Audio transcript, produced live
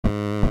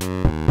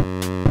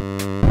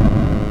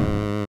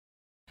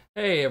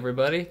Hey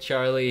everybody,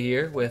 Charlie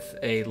here with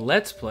a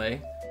Let's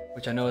Play,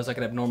 which I know is like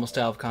an abnormal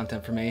style of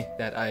content for me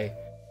that I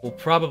will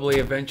probably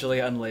eventually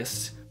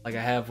unlist, like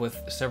I have with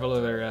several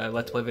other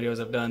Let's Play videos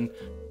I've done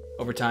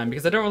over time,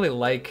 because I don't really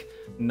like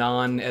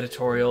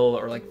non-editorial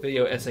or like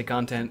video essay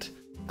content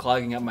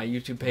clogging up my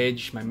YouTube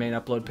page, my main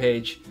upload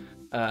page.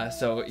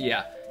 So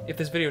yeah, if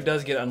this video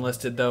does get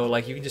unlisted though,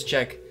 like you can just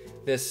check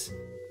this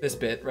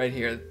bit right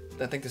here.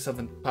 I think there's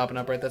something popping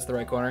up right, that's the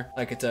right corner.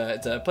 Like it's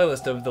a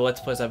playlist of the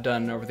Let's Plays I've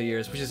done over the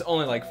years, which is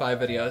only like 5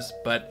 videos,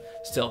 but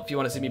still, if you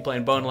want to see me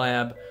playing Bone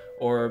Lab,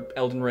 or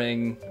Elden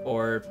Ring,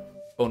 or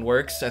Bone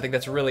Works, I think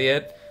that's really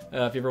it.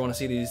 If you ever want to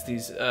see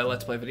these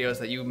Let's Play videos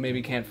that you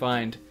maybe can't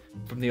find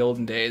from the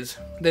olden days,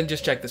 then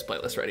just check this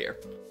playlist right here.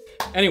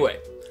 Anyway,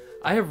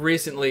 I have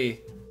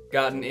recently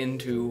gotten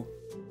into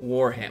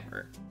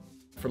Warhammer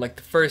for like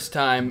the first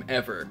time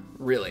ever,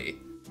 really.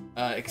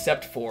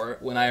 Except for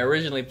when I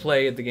originally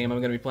played the game I'm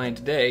going to be playing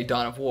today,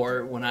 Dawn of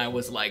War, when I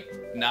was like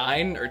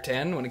 9 or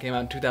 10, when it came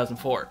out in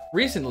 2004.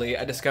 Recently,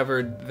 I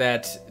discovered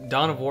that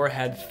Dawn of War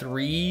had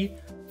three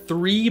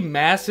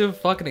massive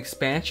fucking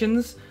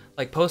expansions,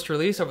 like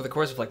post-release over the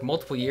course of like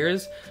multiple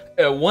years.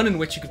 One in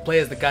which you could play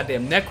as the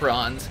goddamn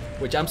Necrons,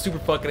 which I'm super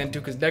fucking into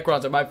because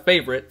Necrons are my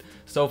favorite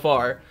so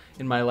far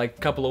in my like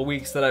couple of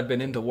weeks that I've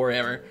been into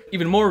Warhammer.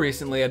 Even more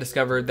recently, I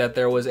discovered that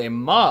there was a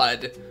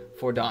mod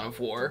for Dawn of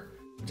War,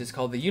 which is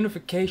called the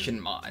Unification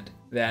mod,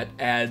 that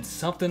adds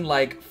something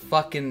like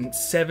fucking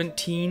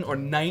 17 or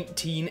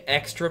 19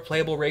 extra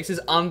playable races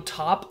on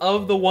top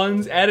of the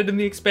ones added in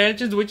the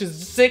expansions, which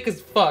is sick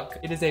as fuck.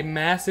 It is a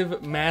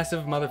massive,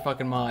 massive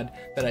motherfucking mod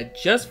that I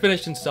just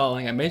finished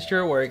installing. I made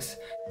sure it works,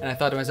 and I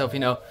thought to myself, you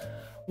know,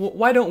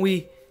 why don't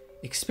we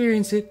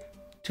experience it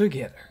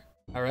together?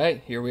 All right,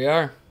 here we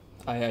are.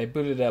 I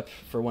booted it up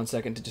for 1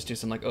 second to just do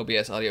some like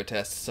OBS audio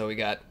tests, so we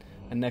got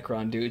a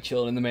Necron dude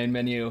chilling in the main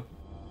menu.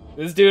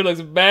 This dude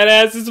looks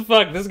badass as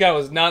fuck. This guy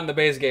was not in the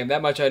base game,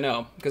 that much I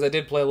know. Because I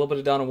did play a little bit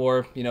of Dawn of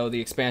War, you know,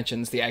 the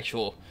expansions, the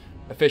actual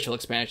official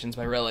expansions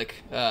by Relic,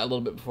 a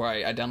little bit before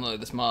I downloaded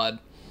this mod.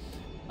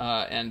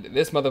 And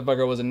this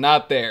motherfucker was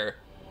not there.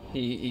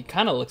 He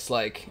kind of looks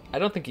like, I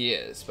don't think he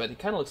is, but he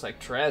kind of looks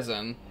like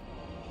Trazyn,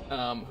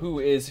 who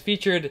is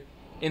featured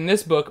in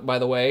this book, by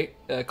the way,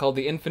 called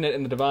The Infinite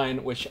and the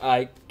Divine, which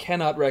I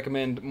cannot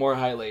recommend more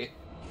highly.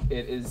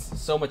 It is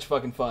so much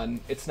fucking fun.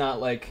 It's not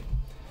like,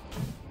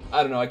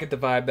 I don't know, I get the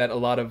vibe that a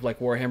lot of like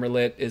Warhammer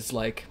lit is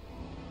like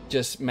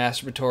just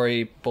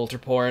masturbatory bolter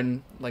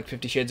porn, like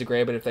 50 Shades of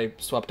Grey, but if they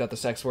swapped out the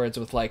sex words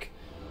with like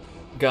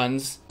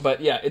guns. But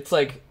yeah, it's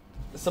like,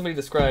 somebody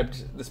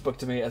described this book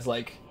to me as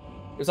like,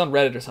 it was on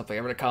Reddit or something,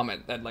 I read a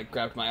comment that like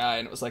grabbed my eye,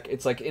 and it was like,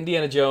 it's like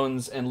Indiana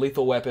Jones and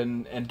Lethal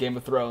Weapon and Game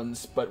of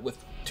Thrones, but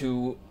with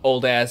 2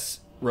 old-ass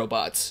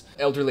robots.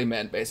 Elderly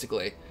men,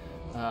 basically.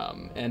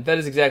 And that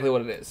is exactly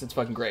what it is. It's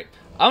fucking great.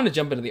 I'm gonna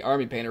jump into the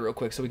army painter real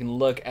quick so we can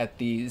look at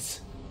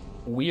these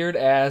weird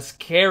ass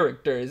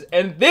characters,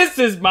 and this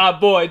is my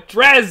boy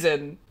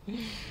Trazyn.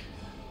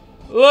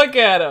 Look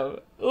at him.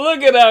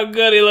 Look at how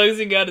good he looks.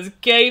 He got his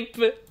cape,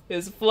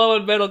 his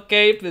flowing metal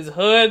cape, his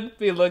hood.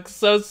 He looks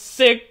so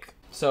sick.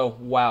 So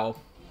wow,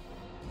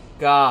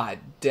 god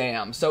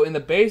damn. So in the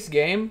base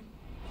game,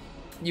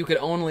 you could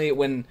only,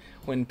 when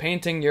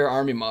painting your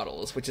army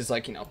models, which is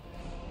like, you know,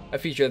 a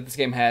feature that this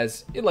game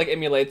has, it like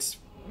emulates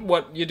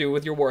what you do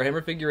with your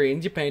Warhammer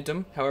figurines. You paint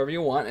them however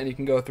you want, and you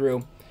can go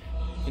through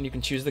and you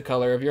can choose the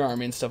color of your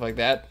army and stuff like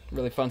that.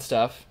 Really fun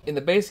stuff. In the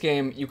base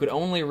game, you could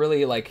only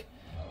really like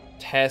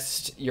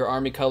test your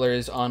army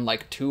colors on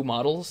like 2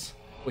 models,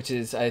 which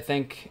is, I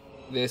think,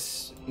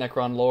 this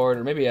Necron Lord,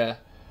 or maybe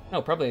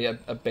probably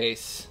a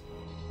base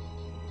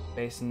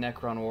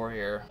Necron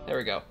Warrior. There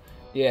we go.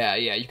 Yeah,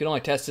 you can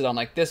only test it on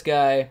like this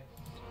guy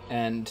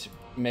and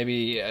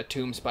maybe a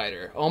Tomb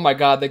Spider. Oh my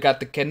god, they got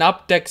the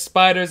Canoptek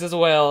spiders as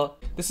well.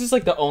 This is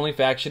like the only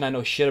faction I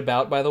know shit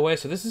about, by the way,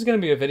 so this is going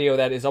to be a video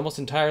that is almost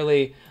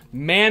entirely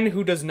man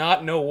who does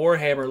not know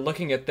Warhammer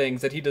looking at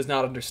things that he does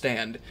not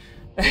understand.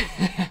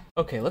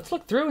 Okay, let's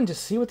look through and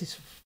just see what these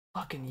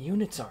fucking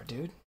units are,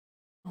 dude.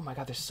 Oh my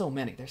god, there's so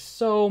many. There's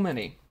so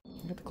many.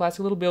 You got the classic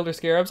little builder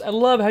scarabs. I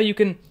love how you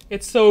can,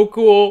 it's so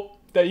cool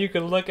that you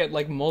can look at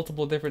like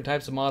multiple different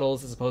types of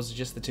models as opposed to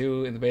just the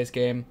 2 in the base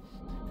game.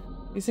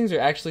 These things are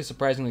actually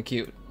surprisingly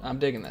cute. I'm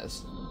digging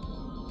this.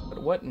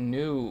 But what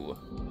new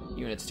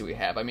units do we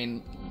have? I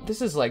mean,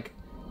 this is like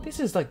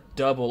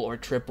double or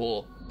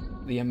triple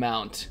the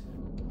amount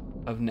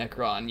of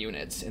Necron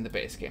units in the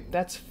base game.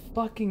 That's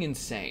fucking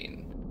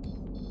insane.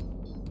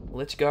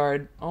 Lich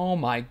Guard. Oh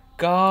my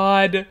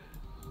god.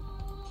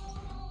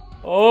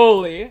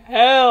 Holy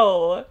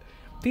hell.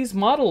 These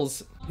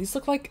models, these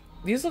look like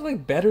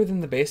better than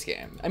the base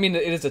game. I mean,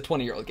 it is a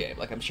 20-year-old game.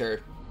 Like, I'm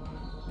sure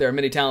there are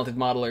many talented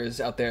modelers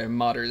out there,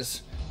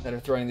 modders, that are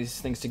throwing these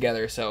things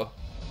together, so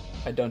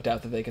I don't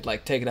doubt that they could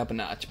like take it up a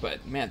notch.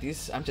 But man,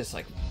 I'm just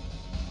like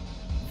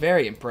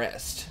very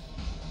impressed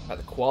by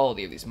the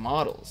quality of these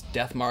models.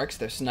 Death marks,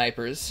 they're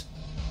snipers.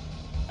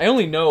 I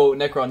only know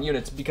Necron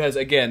units because,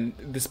 again,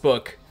 this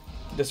book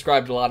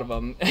described a lot of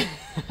them.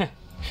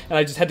 and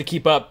I just had to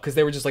keep up because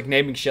they were just like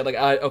naming shit. Like,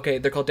 okay,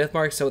 they're called death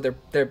marks, so they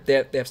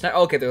have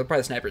okay, they're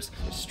probably snipers.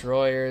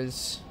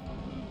 Destroyers,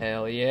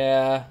 hell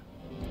yeah,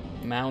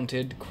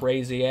 mounted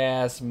crazy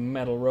ass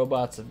metal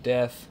robots of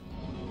death.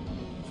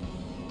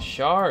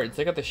 Shards.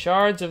 They got the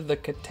shards of the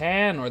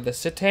Catan or the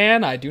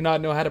Satan. I do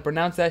not know how to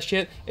pronounce that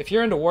shit. If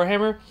you're into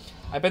Warhammer,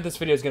 I bet this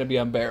video is going to be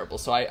unbearable,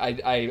 so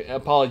I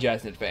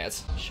apologize in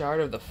advance. Shard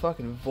of the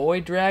fucking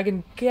Void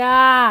Dragon.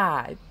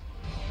 God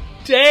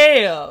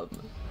damn.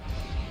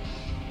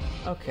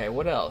 Okay,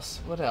 what else?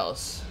 What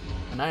else?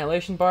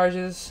 Annihilation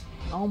barges.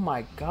 Oh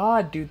my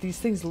god, dude, these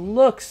things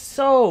look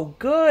so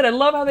good. I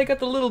love how they got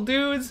the little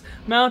dudes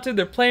mounted.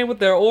 They're playing with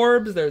their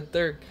orbs.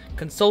 They're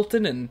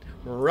consulting and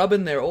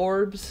rubbing their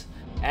orbs.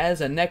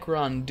 As a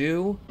Necron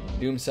do.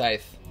 Doom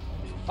Scythe.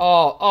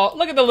 Oh,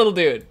 look at the little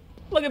dude.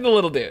 Look at the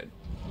little dude.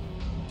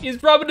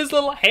 He's rubbing his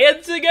little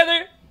hands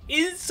together.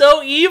 He's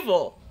so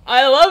evil.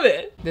 I love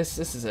it. This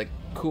is a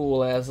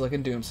cool ass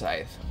looking Doom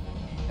Scythe.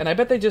 And I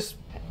bet they just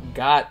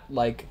got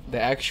like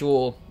the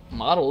actual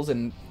models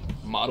and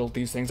modeled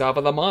these things off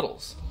of the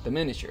models. The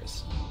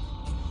miniatures.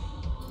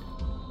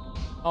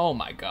 Oh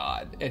my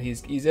god. And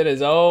he's in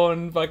his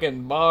own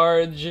fucking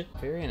barge.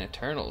 Variant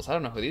Eternals. I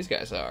don't know who these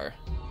guys are.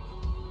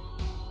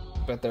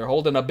 But they're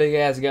holding a big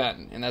ass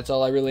gun, and that's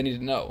all I really need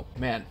to know.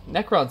 Man,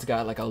 Necron's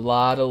got like a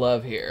lot of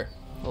love here.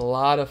 A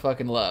lot of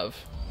fucking love.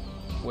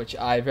 Which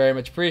I very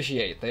much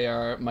appreciate. They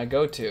are my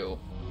go-to.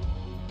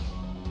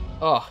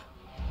 Oh,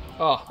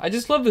 I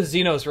just love the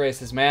Xenos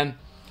races, man.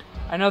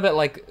 I know that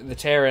like the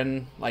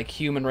Terran, like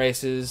human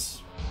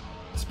races,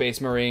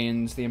 Space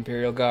Marines, the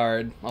Imperial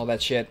Guard, all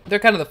that shit, they're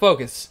kind of the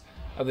focus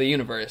of the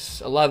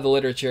universe. A lot of the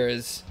literature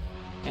is,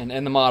 and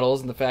the models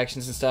and the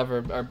factions and stuff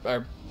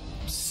are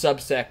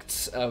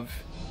subsects of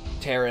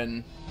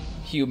Terran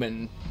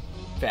human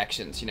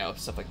factions, you know,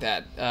 stuff like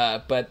that.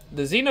 But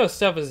the Xenos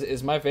stuff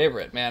is my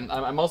favorite, man.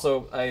 I'm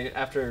also,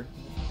 after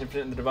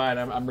Infinite and the Divine,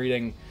 I'm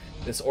reading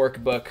this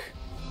orc book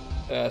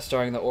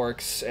starring the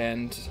orcs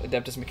and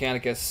Adeptus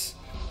Mechanicus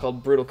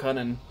called Brutal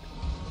Cunning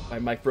by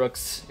Mike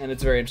Brooks, and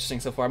it's very interesting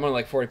so far. I'm only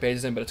like 40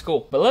 pages in, but it's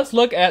cool. But let's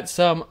look at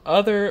some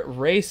other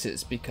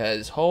races,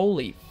 because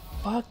holy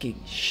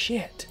fucking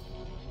shit.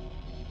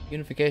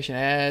 Unification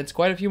adds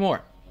quite a few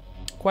more.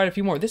 Quite a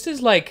few more. This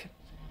is like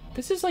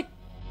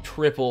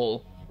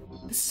triple.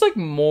 This is like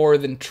more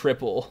than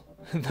triple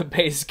the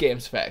base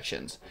game's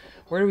factions.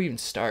 Where do we even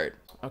start?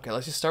 Okay,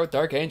 let's just start with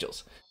Dark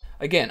Angels.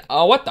 Again,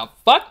 what the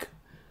fuck?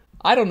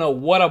 I don't know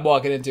what I'm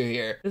walking into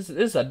here. This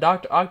is a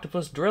Dr.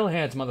 Octopus drill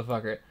hands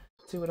motherfucker.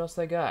 Let's see what else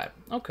they got.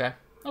 Okay,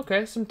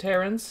 some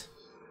Terrans.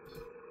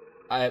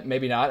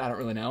 Maybe not, I don't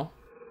really know.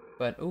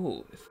 But,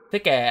 ooh,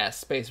 thick ass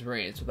Space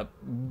Marines with a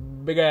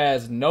big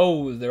ass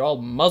nose. They're all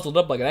muzzled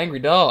up like an angry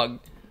dog.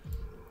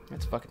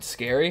 That's fucking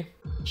scary.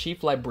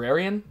 Chief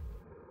Librarian?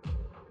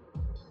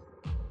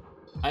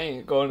 I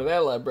ain't going to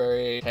that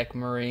library. Tech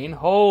Marine.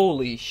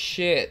 Holy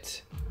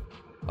shit.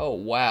 Oh,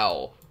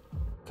 wow.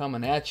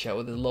 Coming at you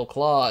with his low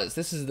claws.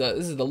 This is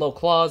the low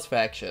claws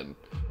faction.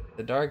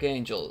 The Dark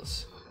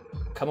Angels.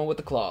 Coming with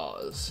the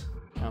claws.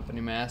 Company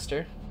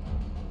Master.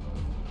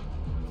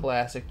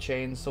 Classic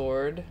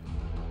Chainsword.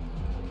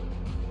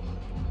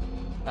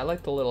 I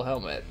like the little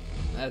helmet.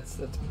 That's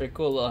a pretty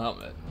cool little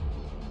helmet.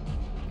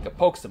 You could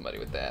poke somebody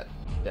with that.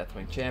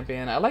 Deathwing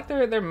Champion. I like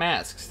their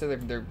masks.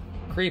 They're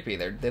creepy.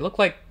 They look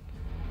like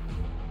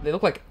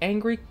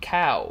angry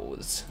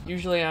cows.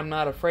 Usually I'm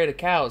not afraid of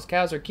cows.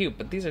 Cows are cute,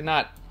 but these are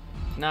not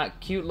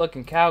cute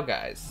looking cow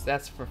guys.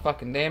 That's for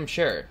fucking damn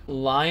sure.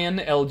 Lion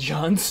L.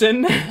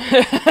 Johnson.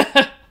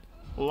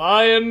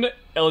 Lion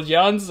L.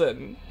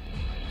 Johnson.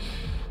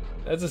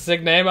 That's a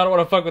sick name. I don't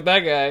want to fuck with that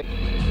guy.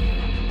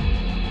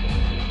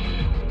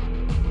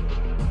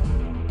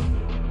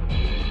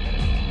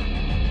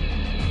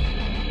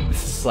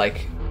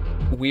 Like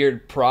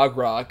weird prog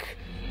rock,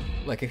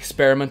 like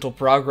experimental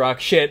prog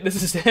rock shit.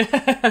 This is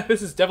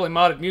this is definitely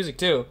modded music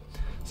too.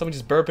 Someone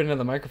just burping into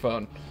the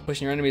microphone,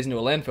 pushing your enemies into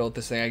a landfill with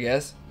this thing, I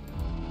guess.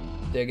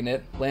 Digging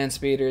it. Land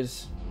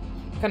speeders,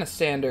 kind of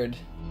standard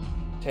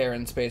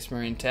Terran Space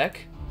Marine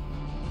tech.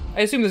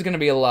 I assume there's going to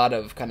be a lot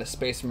of kind of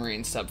Space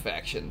Marine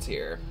sub-factions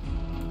here.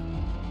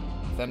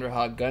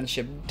 Thunderhawk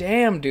gunship.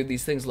 Damn, dude,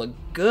 these things look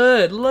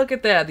good. Look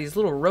at that. These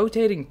little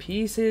rotating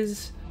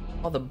pieces.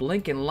 All the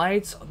blinking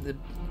lights.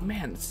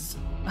 Man, this is...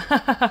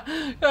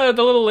 the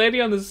little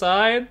lady on the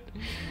side.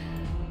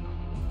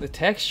 The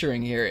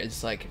texturing here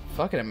is like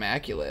fucking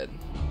immaculate.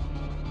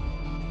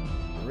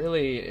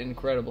 Really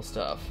incredible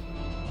stuff.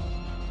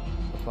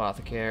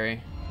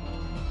 Apothecary.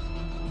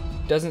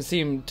 Doesn't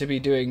seem to be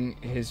doing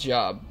his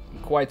job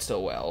quite so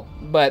well,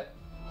 but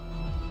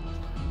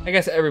I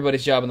guess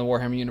everybody's job in the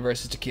Warhammer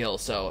universe is to kill,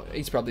 so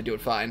he's probably doing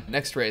fine.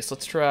 Next race,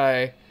 let's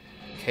try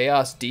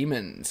Chaos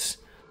Demons.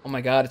 Oh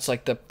my god, it's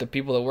like the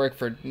people that work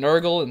for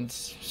Nurgle and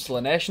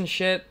Slanesh and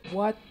shit.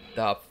 What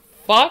the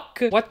fuck?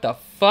 What the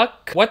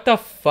fuck? What the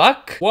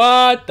fuck?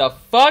 What the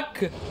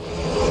fuck?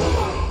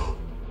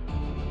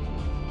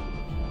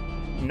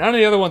 None of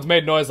the other ones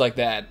made noise like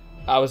that.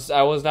 I was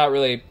not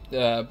really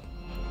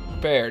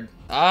prepared.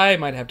 I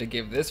might have to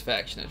give this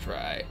faction a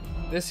try.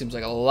 This seems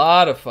like a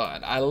lot of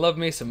fun. I love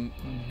me some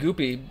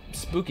goopy,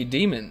 spooky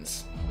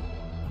demons.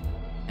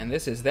 And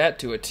this is that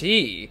to a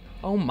T.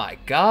 Oh my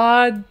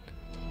god.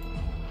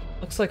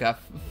 Looks like a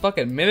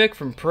fucking mimic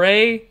from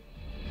Prey,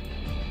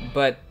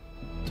 but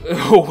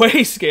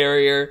way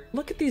scarier.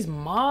 Look at these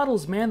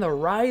models, man. The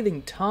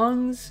writhing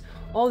tongues,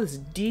 all this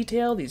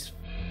detail, these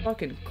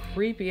fucking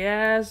creepy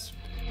ass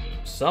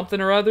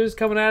something or others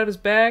coming out of his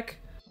back.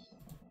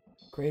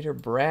 Greater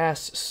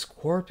brass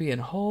scorpion.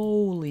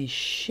 Holy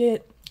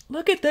shit.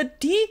 Look at the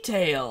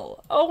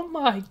detail. Oh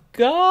my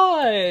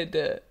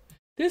god.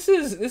 This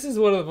is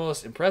one of the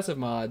most impressive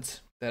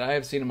mods that I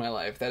have seen in my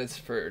life. That is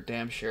for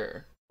damn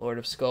sure. Lord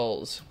of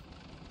Skulls.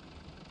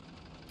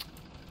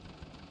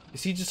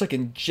 Is he just like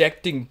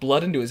injecting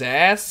blood into his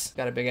ass?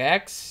 Got a big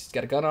axe. He's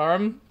got a gun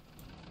arm.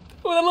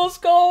 With a little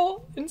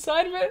skull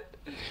inside of it.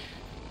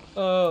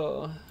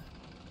 Oh.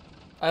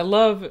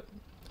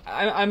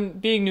 I'm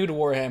being new to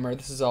Warhammer.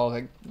 This is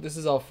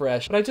all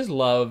fresh. But I just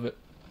love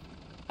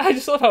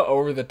how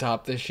over the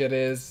top this shit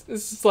is.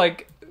 This is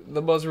like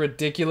the most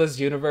ridiculous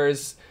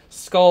universe.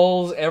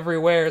 Skulls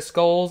everywhere.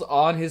 Skulls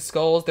on his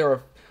skulls. There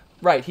are,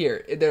 right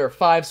here, there are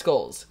 5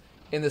 skulls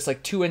in this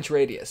like 2-inch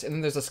radius. And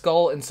then there's a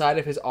skull inside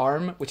of his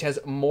arm, which has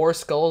more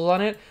skulls on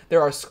it.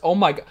 There are, oh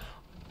my god.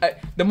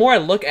 The more I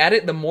look at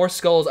it, the more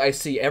skulls I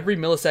see. Every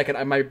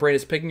millisecond, my brain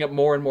is picking up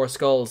more and more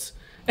skulls.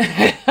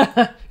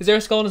 Is there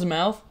a skull in his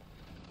mouth?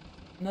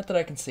 Not that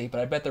I can see,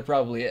 but I bet there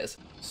probably is.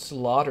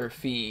 Slaughter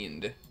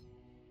Fiend.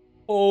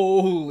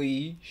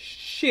 Holy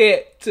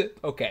shit.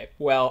 Okay,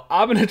 well,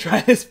 I'm gonna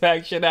try this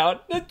faction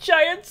out. The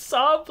giant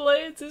saw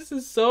blades. This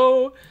is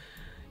so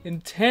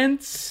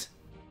intense.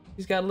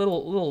 He's got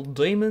little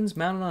demons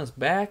mounted on his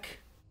back.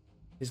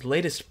 His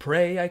latest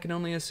prey, I can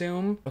only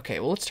assume. Okay,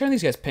 well, let's turn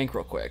these guys pink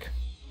real quick.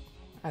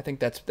 I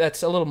think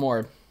that's a little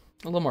more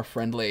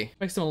friendly.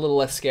 Makes them a little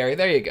less scary.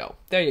 There you go.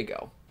 There you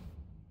go.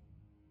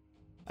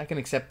 I can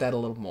accept that a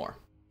little more.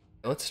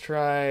 Let's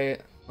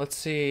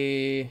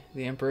see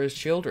the Emperor's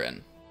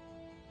Children.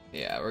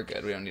 Yeah, we're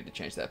good. We don't need to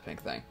change that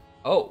pink thing.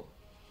 Oh.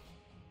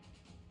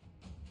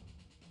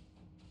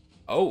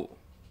 Oh.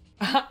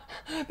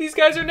 These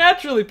guys are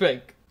naturally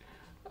pink.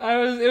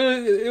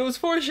 It was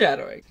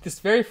foreshadowing. This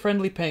very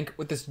friendly pink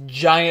with this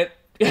giant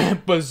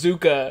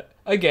bazooka,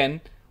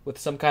 again, with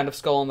some kind of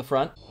skull on the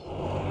front.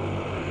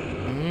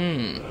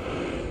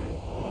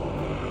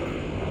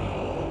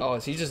 Oh,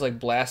 is he just like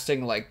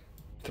blasting like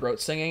throat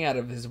singing out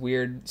of his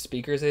weird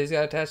speakers that he's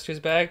got attached to his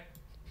back?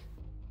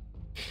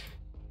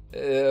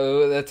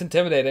 That's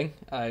intimidating.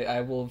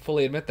 I will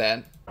fully admit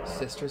that.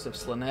 Sisters of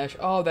Slaanesh.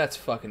 Oh, that's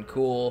fucking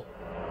cool.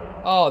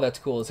 Oh, that's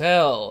cool as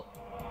hell.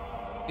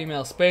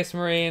 Female Space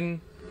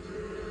Marine.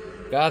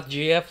 Goth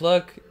GF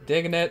look.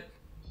 Digging it.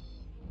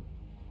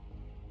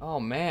 Oh,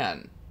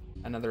 man.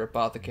 Another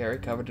apothecary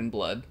covered in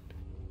blood.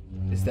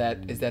 Is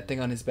that thing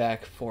on his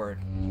back for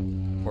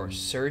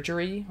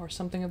surgery or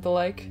something of the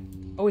like?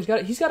 Oh,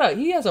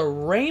 he has a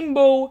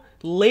rainbow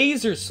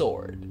laser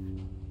sword.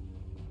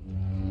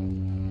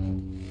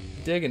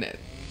 Digging it.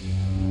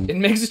 It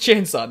makes a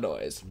chainsaw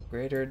noise.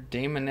 Greater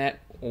Daemonette.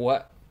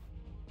 What?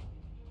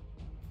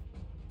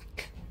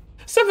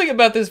 Something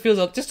about this feels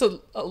just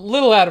a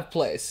little out of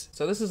place.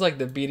 So this is like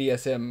the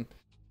BDSM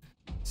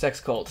sex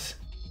cult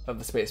of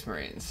the Space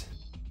Marines.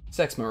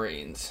 Sex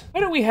Marines. Why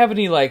don't we have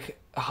any like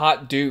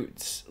hot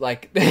dudes?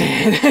 Like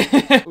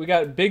we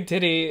got Big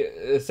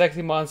Titty,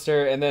 Sexy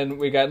Monster, and then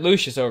we got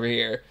Lucius over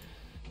here.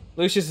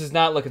 Lucius is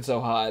not looking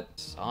so hot.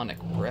 Sonic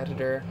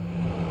Predator.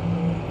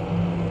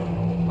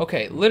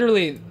 Okay,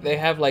 literally they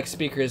have like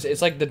speakers.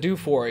 It's like the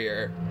Doof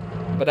Warrior,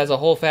 but as a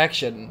whole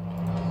faction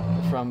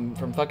from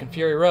fucking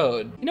Fury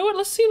Road. You know what?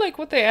 Let's see like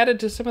what they added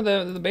to some of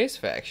the base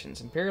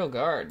factions. Imperial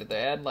Guard. Did they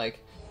add like?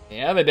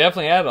 Yeah, they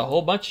definitely added a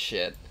whole bunch of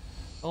shit.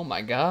 Oh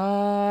my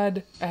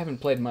god. I haven't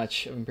played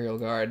much of Imperial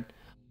Guard.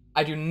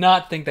 I do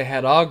not think they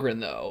had Oghren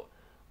though.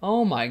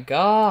 Oh my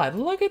god,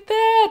 look at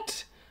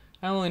that!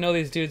 I only know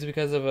these dudes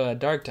because of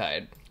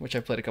Darktide, which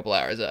I've played a couple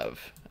hours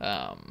of,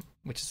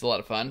 which is a lot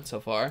of fun so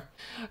far.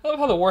 I love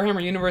how the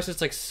Warhammer universe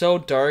is like so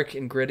dark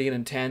and gritty and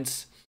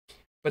intense,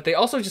 but they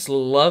also just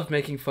love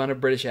making fun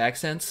of British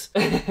accents.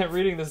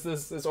 Reading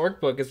this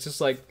orc book, it's just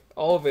like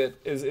all of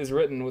it is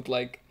written with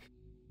like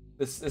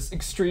this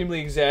extremely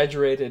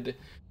exaggerated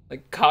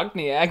like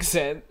Cockney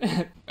accent.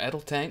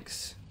 Battle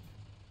tanks.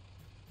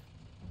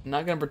 I'm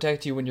not gonna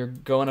protect you when you're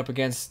going up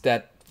against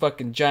that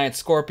fucking giant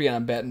scorpion,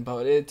 I'm betting,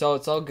 but it's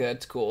all good.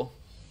 It's cool.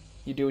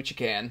 You do what you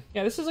can.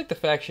 Yeah, this is like the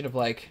faction of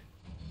like,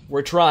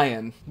 we're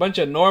trying. Bunch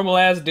of normal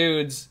ass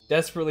dudes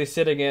desperately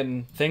sitting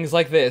in things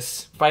like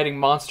this, fighting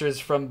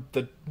monsters from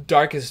the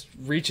darkest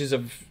reaches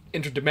of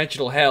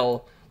interdimensional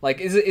hell.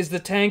 Like, is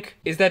that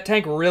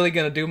tank really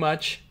gonna do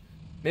much?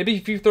 Maybe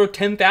if you throw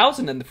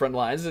 10,000 in the front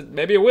lines,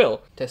 maybe it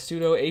will.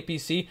 Testudo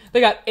APC.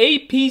 They got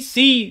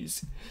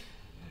APCs!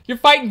 You're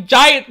fighting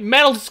giant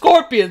metal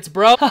scorpions,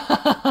 bro!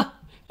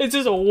 It's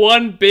just a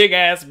one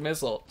big-ass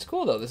missile. It's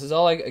cool, though. This is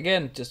all, like,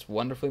 again, just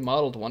wonderfully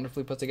modeled,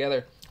 wonderfully put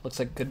together. Looks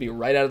like it could be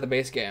right out of the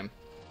base game.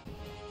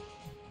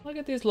 Look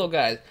at these little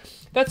guys.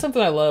 That's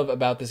something I love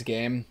about this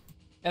game.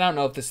 And I don't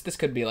know if this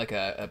could be like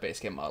a base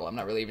game model. I'm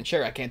not really even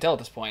sure. I can't tell at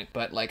this point.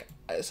 But like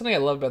something I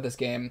love about this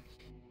game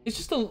is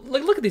just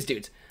like look at these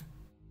dudes.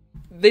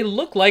 They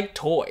look like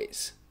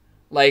toys.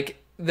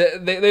 Like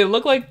they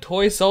look like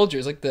toy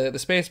soldiers, like the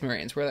Space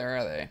Marines. Where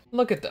are they?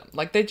 Look at them.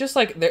 Like they just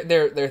like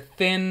they're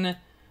thin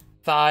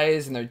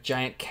thighs and their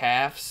giant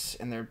calves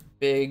and their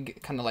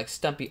big kind of like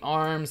stumpy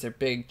arms, their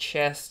big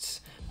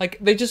chests. Like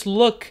they just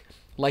look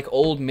like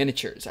old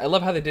miniatures. I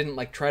love how they didn't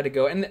like try to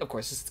go, and of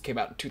course this came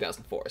out in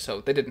 2004,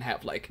 so they didn't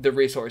have like the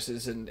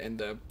resources and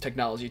the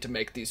technology to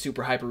make these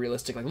super hyper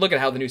realistic. Like look at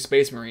how the new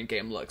Space Marine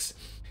game looks.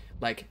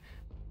 Like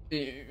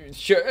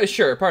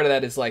sure part of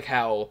that is like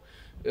how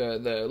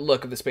the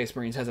look of the Space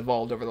Marines has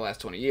evolved over the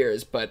last 20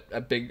 years, but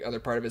a big other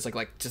part of it is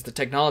like just the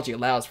technology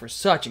allows for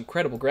such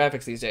incredible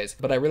graphics these days.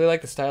 But I really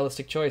like the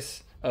stylistic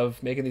choice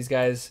of making these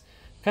guys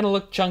kind of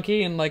look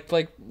chunky and like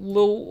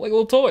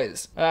little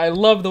toys. I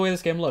love the way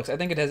this game looks. I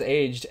think it has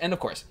aged, and of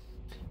course,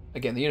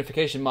 again, the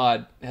Unification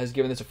mod has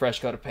given this a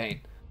fresh coat of paint,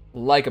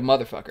 like a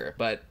motherfucker.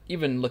 But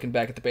even looking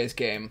back at the base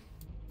game,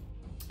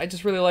 I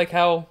just really like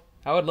how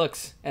it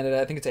looks, and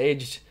I think it's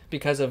aged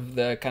because of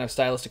the kind of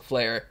stylistic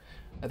flair.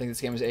 I think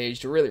this game has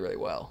aged really, really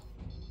well.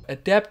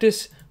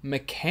 Adeptus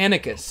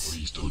Mechanicus. The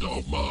priesthood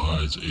of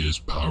Mars is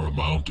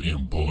paramount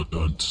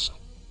importance.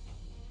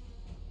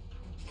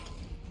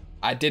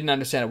 I didn't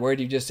understand a word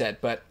you just said,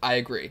 but I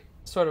agree.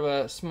 Sort of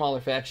a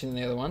smaller faction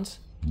than the other ones.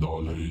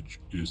 Knowledge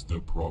is the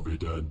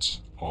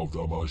providence of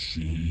the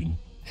machine.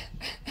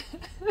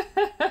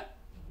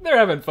 They're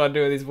having fun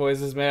doing these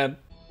voices, man.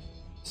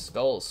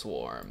 Skull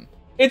Swarm.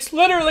 It's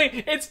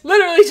literally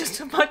just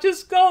a bunch of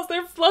skulls.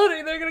 They're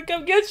floating. They're gonna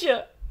come get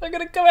you. They're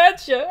gonna come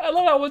at you. I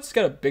love how one's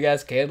got a big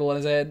ass candle on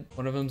his head.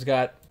 One of them's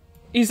got,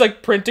 he's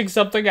like printing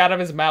something out of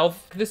his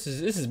mouth. This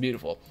is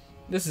beautiful.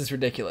 This is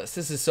ridiculous.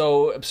 This is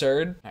so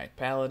absurd. All right,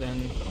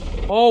 Paladin.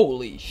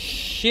 Holy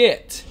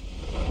shit.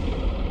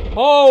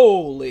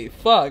 Holy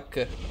fuck.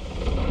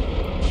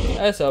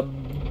 That's a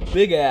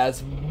big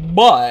ass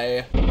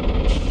boy.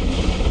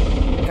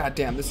 God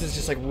damn, this is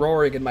just like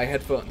roaring in my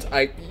headphones.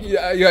 I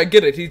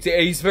get it.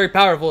 He's very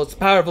powerful. It's a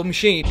powerful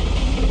machine.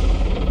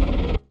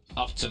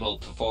 Optimal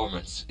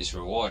performance is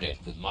rewarded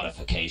with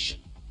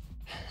modification.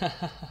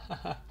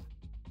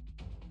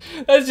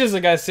 That's just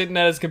a guy sitting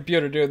at his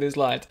computer doing these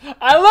lines.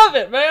 I love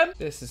it, man!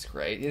 This is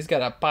great. He's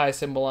got a pie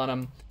symbol on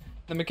him.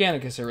 The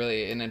Mechanicus are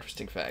really an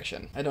interesting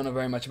faction. I don't know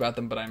very much about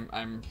them, but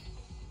I'm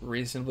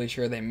reasonably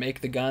sure they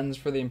make the guns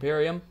for the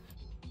Imperium.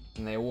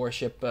 And they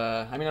worship,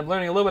 I mean, I'm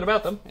learning a little bit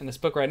about them in this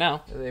book right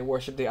now. They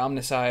worship the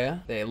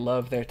Omnissiah. They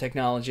love their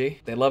technology.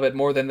 They love it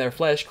more than their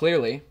flesh,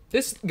 clearly.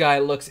 This guy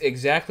looks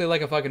exactly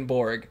like a fucking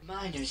Borg.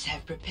 Miners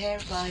have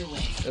prepared my way.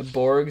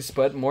 Borgs,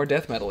 but more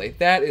death metal-y.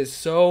 That is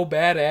so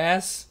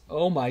badass.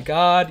 Oh my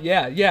god.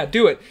 Yeah,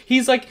 do it.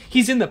 He's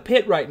in the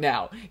pit right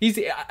now.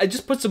 I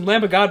just put some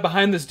Lamb of God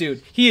behind this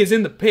dude. He is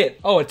in the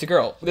pit. Oh, it's a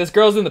girl. This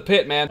girl's in the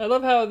pit, man. I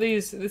love how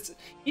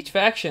each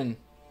faction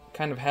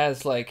kind of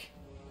has like,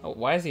 oh,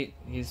 why is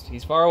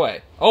he's far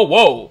away. Oh,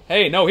 whoa.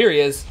 Hey, no, here he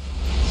is.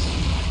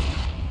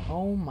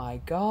 Oh my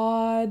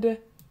god.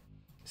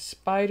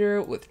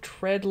 Spider with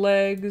tread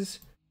legs.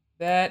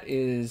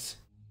 That's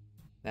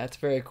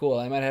very cool.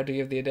 I might have to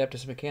give the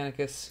Adeptus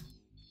Mechanicus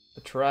a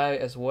try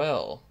as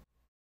well.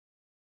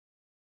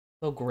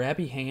 Little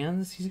grabby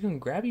hands. He's gonna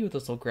grab you with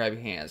those little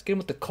grabby hands. Get him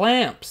with the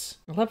clamps.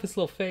 I love his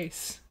little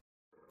face.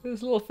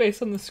 His little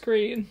face on the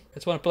screen. I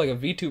just want to put like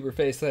a VTuber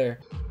face there.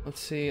 Let's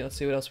see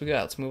what else we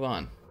got. Let's move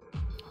on.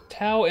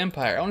 Tau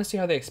Empire. I want to see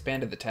how they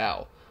expanded the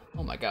Tau.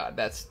 Oh my god,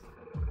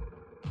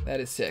 that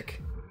is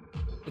sick.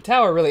 The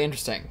Tau are really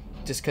interesting,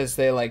 just because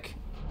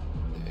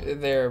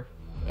they're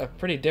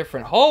pretty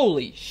different.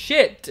 Holy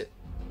shit!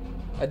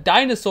 A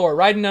dinosaur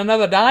riding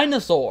another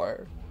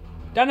dinosaur.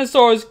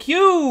 Dinosaur's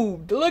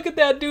cubed. Look at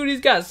that dude.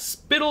 He's got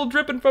spittle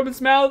dripping from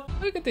his mouth.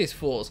 Look at these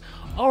fools.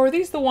 Oh, are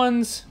these the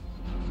ones?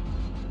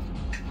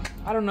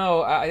 I don't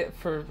know.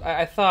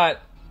 I thought.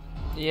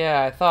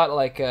 Yeah, I thought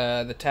like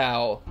the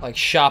Tau like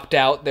shopped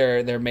out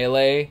their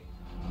melee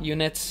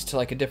units to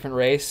like a different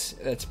race.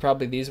 That's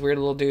probably these weird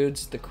little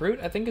dudes. The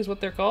Kroot, I think, is what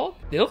they're called.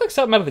 They look like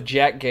something out of the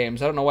Jack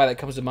games. I don't know why that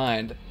comes to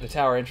mind. The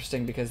Tau are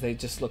interesting because they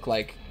just look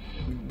like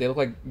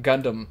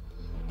Gundam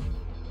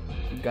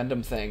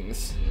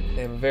things.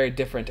 They have a very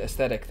different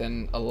aesthetic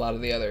than a lot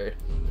of the other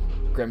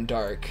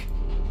grimdark,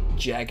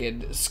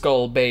 jagged,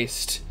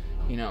 skull-based,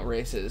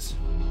 races.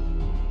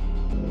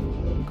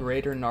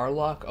 Greater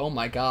Narlock? Oh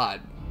my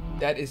god.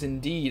 That is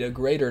indeed a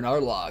Greater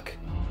Narlock.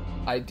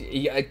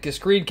 The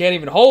screen can't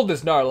even hold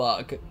this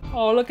Narlock.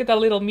 Oh, look at that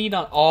little meat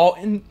on... Oh,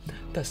 and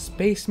the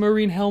Space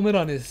Marine helmet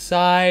on his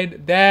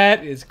side.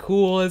 That is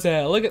cool as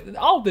hell. Look at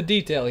all the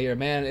detail here,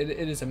 man. It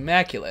is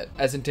immaculate.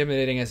 As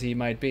intimidating as he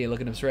might be,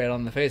 looking him straight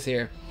on the face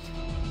here.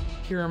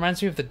 He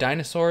reminds me of the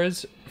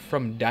dinosaurs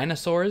from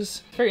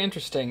Dinosaurs. It's very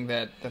interesting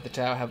that the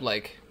Tau have,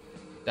 like,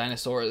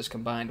 dinosaurs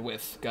combined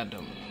with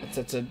Gundam. It's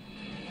a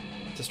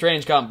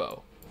strange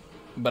combo,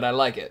 but I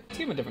like it. Let's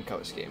give him a different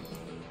color scheme.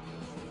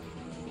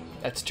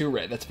 That's too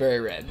red. That's very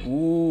red.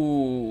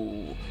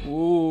 Ooh.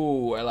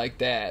 Ooh, I like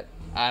that.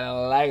 I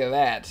like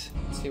that.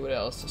 Let's see what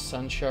else.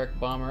 Sun Shark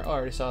Bomber. Oh, I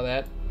already saw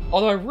that.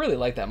 Although I really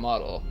like that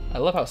model. I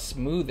love how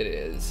smooth it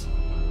is.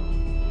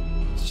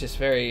 It's just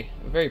very,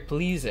 very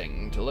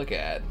pleasing to look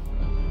at.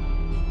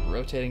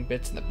 Rotating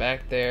bits in the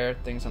back there.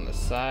 Things on the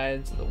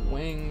sides of the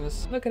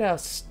wings. Look at how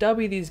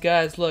stubby these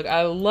guys look.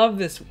 I love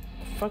this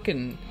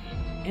fucking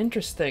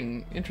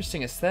interesting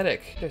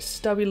aesthetic. Their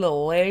stubby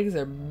little legs.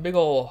 Their big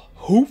ol'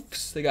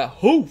 hoofs. They got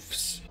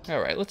hoofs.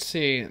 Alright, let's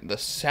see the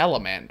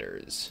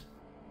salamanders.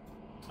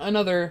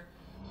 Another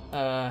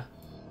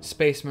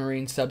Space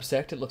Marine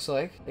subsect, it looks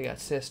like. They got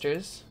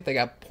sisters. They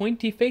got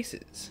pointy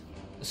faces.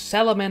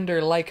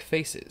 Salamander-like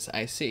faces.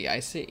 I see, I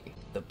see.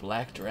 The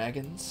black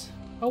dragons.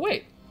 Oh,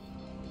 wait.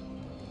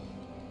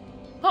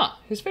 Huh,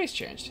 his face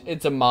changed.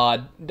 It's a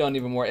mod. Don't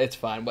even worry. It's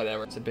fine,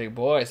 whatever. It's a big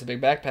boy. It's a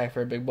big backpack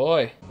for a big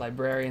boy.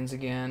 Librarians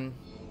again.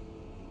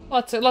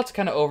 Lots of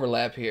kind of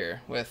overlap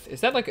here with... Is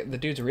that like the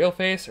dude's real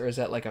face, or is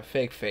that like a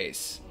fake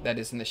face that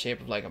is in the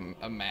shape of like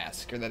a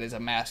mask? Or that is a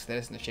mask that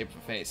is in the shape of a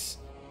face?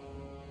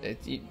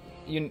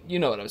 You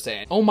know what I'm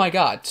saying. Oh my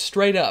god,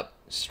 straight up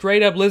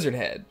lizard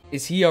head.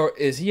 Is he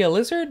a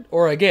lizard?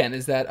 Or again,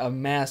 is that a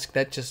mask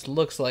that just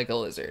looks like a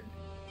lizard?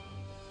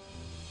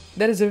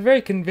 That is a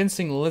very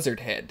convincing lizard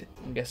head.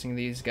 I'm guessing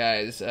these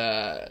guys,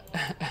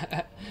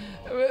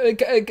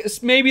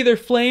 maybe they're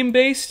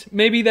flame-based?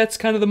 Maybe that's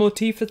kind of the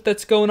motif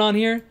that's going on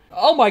here?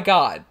 Oh my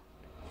god!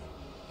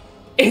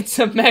 It's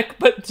a mech,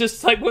 but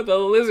just like with a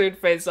lizard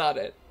face on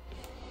it.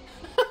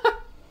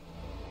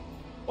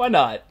 Why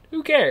not?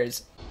 Who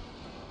cares?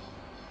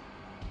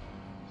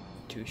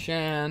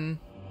 Tushan.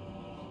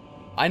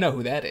 I know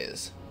who that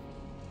is.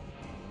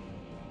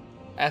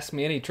 Ask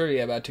me any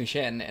trivia about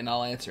Tushan and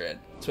I'll answer it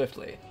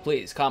swiftly.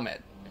 Please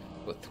comment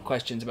with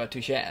questions about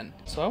Tushan.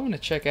 So I want to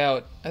check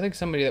out, I think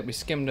somebody that we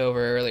skimmed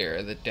over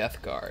earlier, the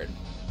Death Guard.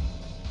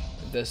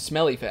 The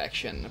smelly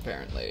faction,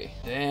 apparently.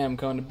 Damn,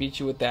 going to beat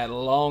you with that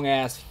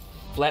long-ass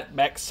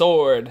flat-back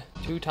sword.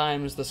 2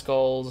 times the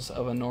skulls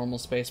of a normal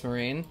Space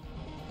Marine.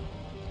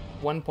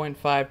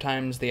 1.5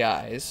 times the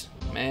eyes.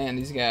 Man,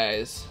 these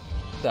guys.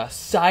 The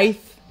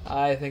Scythe.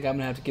 I think I'm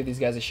gonna have to give these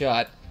guys a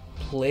shot.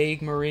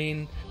 Plague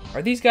Marine.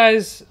 Are these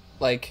guys,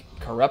 like,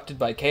 corrupted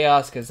by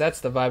chaos? Because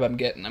that's the vibe I'm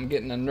getting. I'm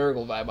getting a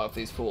Nurgle vibe off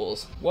these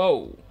fools.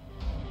 Whoa.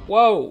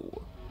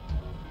 Whoa.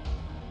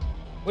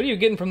 What are you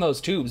getting from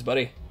those tubes,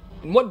 buddy?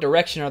 In what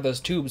direction are those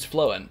tubes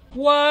flowing?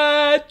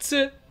 What?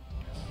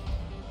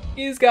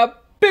 He's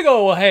got big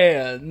ol'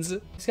 hands.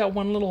 He's got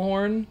one little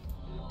horn.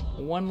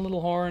 One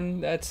little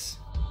horn. It's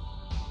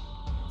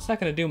not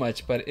gonna do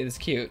much, but it is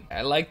cute.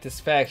 I like this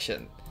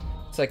faction.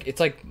 It's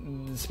like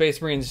the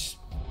Space Marines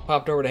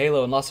popped over to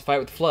Halo and lost a fight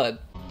with Flood.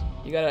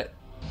 Somebody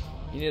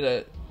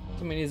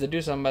needs to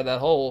do something about that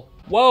hole.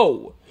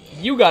 Whoa!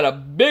 You got a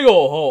big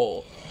ol'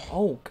 hole.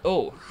 Oh,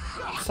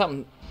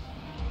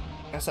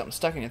 got something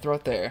stuck in your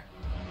throat there.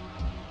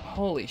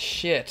 Holy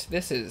shit!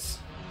 This is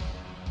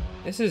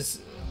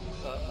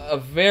a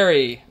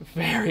very,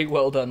 very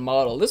well done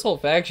model. This whole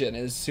faction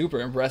is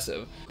super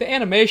impressive. The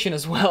animation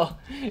as well.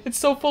 It's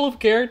so full of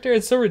character.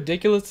 It's so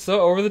ridiculous,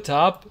 so over the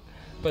top,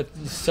 but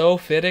so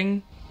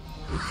fitting.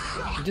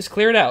 Just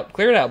clear it out,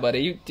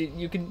 buddy.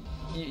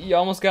 You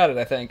almost got it,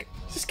 I think.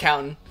 Just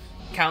counting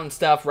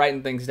stuff,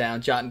 writing things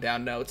down, jotting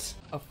down notes.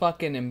 A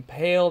fucking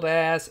impaled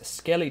ass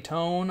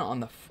skeleton on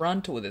the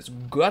front with his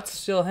guts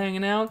still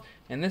hanging out,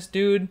 and this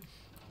dude,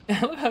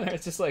 look how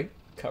it's just like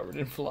covered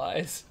in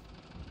flies.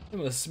 It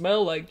must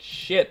smell like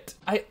shit.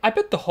 I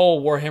bet the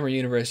whole Warhammer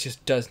universe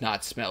just does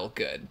not smell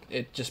good.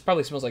 It just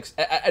probably smells like,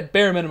 at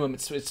bare minimum,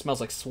 it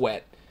smells like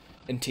sweat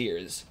and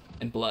tears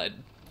and blood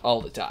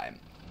all the time.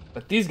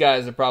 But these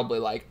guys are probably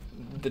like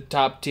the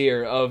top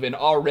tier of an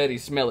already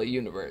smelly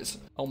universe.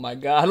 Oh my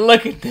god,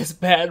 look at this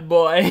bad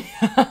boy.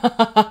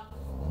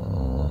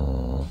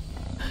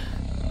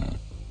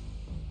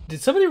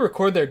 Did somebody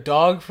record their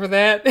dog for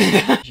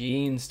that?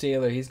 Gene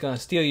stealer, he's gonna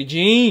steal your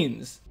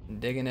jeans. I'm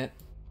digging it.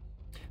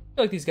 I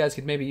feel like these guys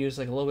could maybe use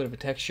like a little bit of a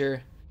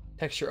texture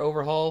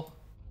overhaul.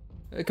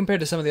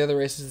 Compared to some of the other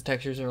races, the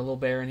textures are a little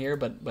bare in here,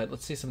 but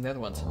let's see some of the other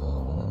ones.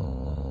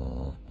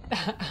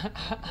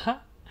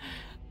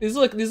 These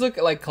look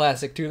like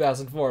classic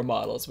 2004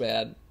 models,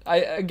 man.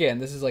 Again,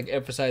 this is like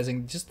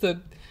emphasizing just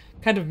the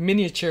kind of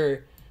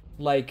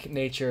miniature-like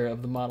nature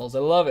of the models. I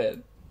love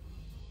it.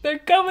 They're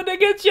coming to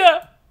get you!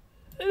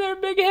 Their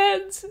big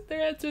heads! Their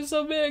heads are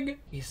so big.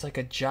 He's like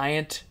a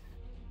giant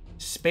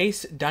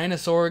space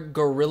dinosaur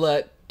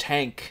gorilla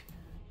tank.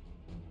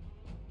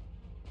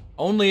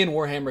 Only in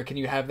Warhammer can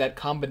you have that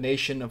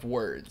combination of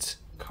words.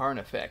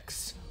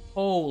 Carnifex.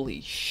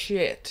 Holy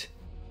shit.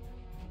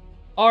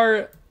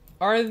 Are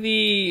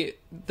the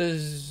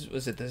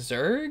was it the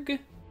Zerg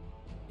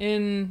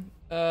in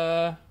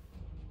the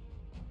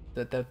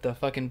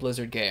fucking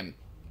Blizzard game?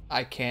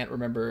 I can't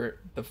remember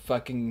the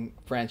fucking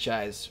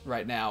franchise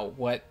right now.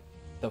 What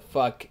the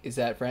fuck is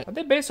that franchise? Are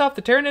they based off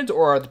the Tyranids,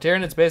 or are the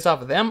Tyranids based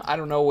off of them? I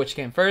don't know which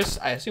came first.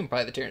 I assume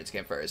probably the Tyranids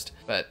came first,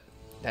 but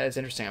that is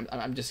interesting.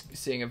 I'm just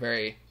seeing a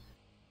very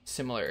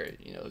similar,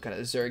 you know, kind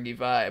of Zergy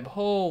vibe.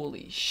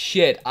 Holy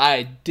shit,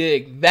 I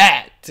dig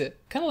that!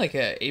 Kind of like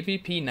a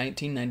AVP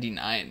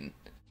 1999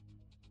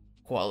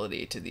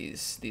 quality to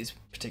these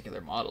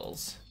particular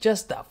models.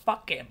 Just the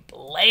fucking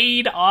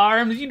blade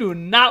arms. You do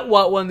not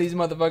want one of these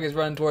motherfuckers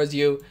running towards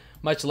you,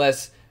 much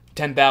less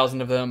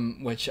 10,000 of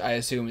them, which I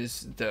assume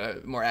is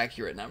the more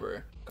accurate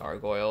number.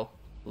 Gargoyle.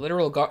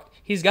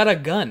 He's got a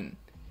gun.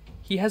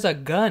 He has a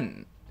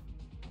gun.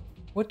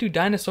 What do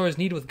dinosaurs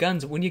need with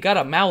guns? When you got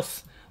a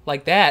mouth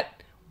like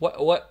that,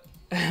 what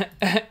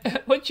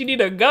what you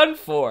need a gun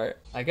for?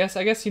 I guess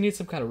you need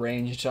some kind of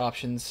ranged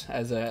options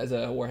as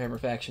a Warhammer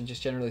faction,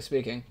 just generally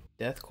speaking.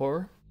 Death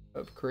Corps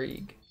of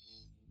Krieg.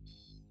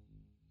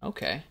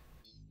 Okay.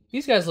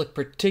 These guys look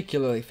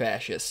particularly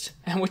fascist,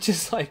 and which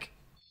is like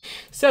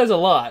says a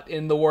lot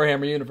in the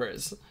Warhammer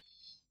universe,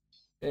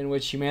 in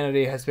which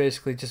humanity has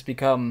basically just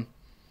become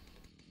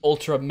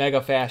ultra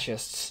mega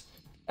fascists.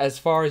 As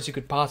far as you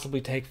could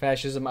possibly take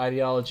fascism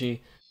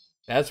ideology,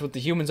 that's what the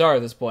humans are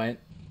at this point.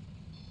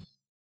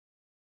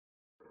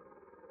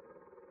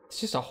 It's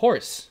just a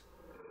horse.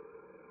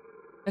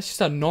 That's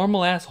just a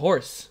normal ass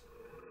horse.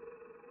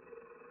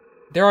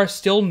 There are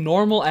still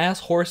normal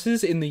ass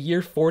horses in the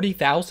year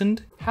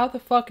 40,000? How the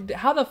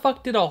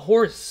fuck did a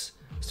horse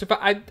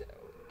survive?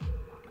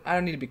 I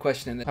don't need to be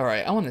questioning that.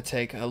 Alright, I want to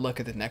take a look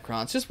at the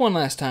Necrons just one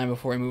last time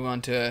before we move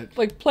on to,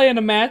 like, playing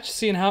a match,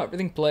 seeing how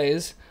everything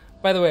plays.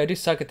 By the way, I do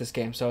suck at this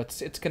game, so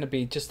it's gonna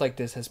be just like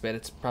this has been.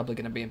 It's probably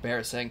gonna be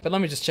embarrassing. But let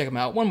me just check them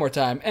out one more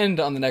time, end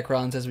on the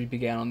Necrons as we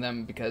began on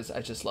them, because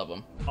I just love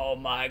them. Oh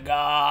my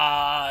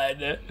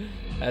god!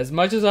 As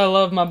much as I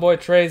love my boy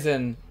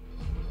Trazyn,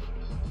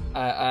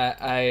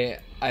 I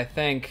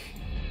think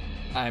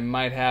I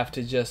might have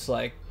to just,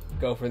 like,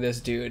 go for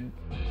this dude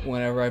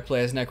whenever I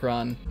play as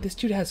Necron. This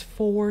dude has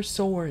 4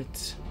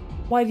 swords.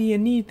 Why do you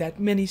need that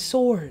many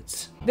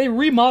swords? They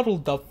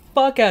remodeled the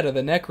fuck out of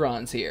the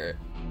Necrons here.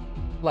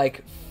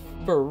 Like,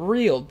 for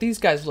real, these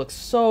guys look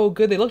so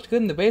good. They looked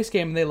good in the base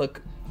game, and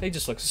they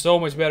just look so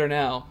much better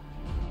now.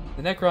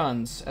 The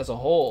Necrons as a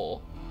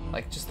whole,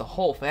 like just the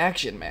whole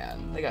faction,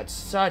 man, they got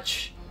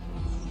such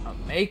a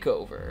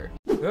makeover.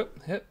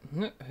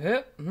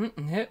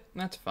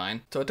 That's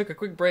fine. So I took a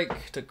quick break,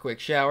 took a quick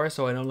shower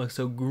so I don't look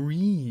so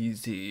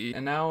greasy.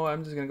 And now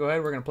I'm just gonna go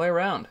ahead, we're gonna play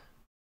around.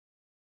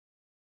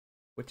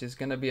 Which is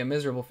gonna be a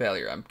miserable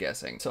failure, I'm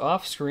guessing. So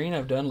off screen,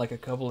 I've done like a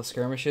couple of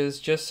skirmishes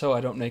just so I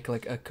don't make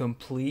like a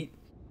complete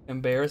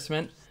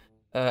embarrassment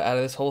out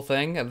of this whole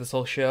thing, out of this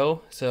whole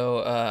show. So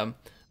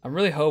I'm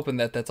really hoping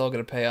that that's all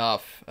gonna pay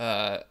off.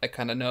 I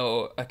kind of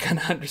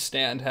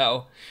understand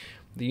how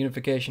the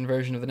Unification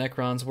version of the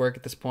Necrons work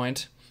at this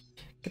point.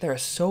 There are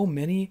so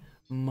many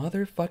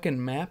motherfucking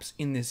maps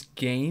in this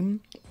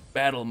game.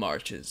 Battle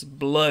Marches,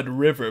 Blood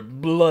River,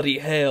 Bloody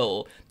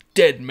Hell,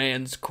 Dead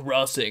Man's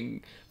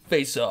Crossing,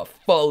 Face Off,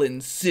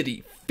 Fallen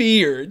City,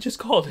 Fear. It's just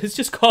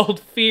called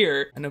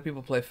Fear. I know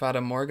people play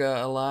Fata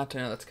Morga a lot. I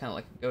know that's kind of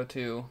like a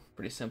go-to,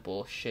 pretty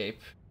simple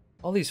shape.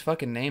 All these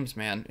fucking names,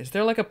 man. Is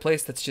there like a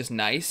place that's just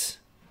nice?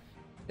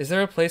 Is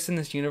there a place in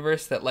this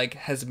universe that like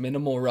has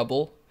minimal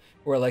rubble?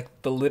 Where like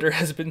the litter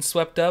has been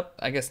swept up?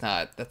 I guess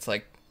not. That's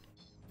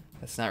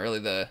not really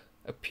the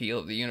appeal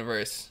of the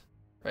universe,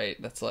 right?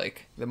 That's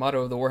like the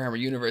motto of the Warhammer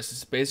universe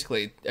is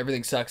basically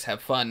everything sucks,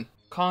 have fun.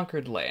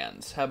 Conquered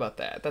lands. How about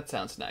that? That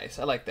sounds nice.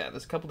 I like that.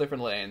 There's a couple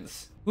different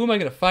lanes. Who am I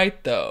gonna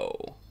fight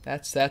though?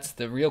 That's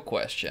the real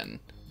question.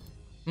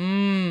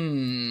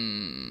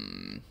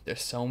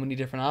 There's so many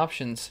different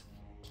options.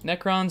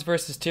 Necrons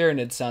versus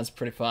Tyranids sounds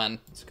pretty fun.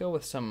 Let's go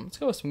with some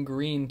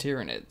green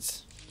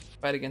Tyranids.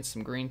 Fight against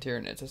some green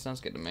Tyranids. That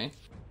sounds good to me.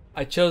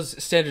 I chose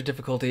standard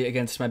difficulty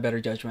against my better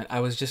judgment. I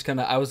was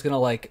gonna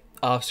like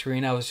off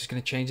screen, I was just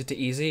gonna change it to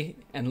easy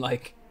and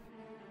like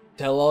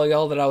tell all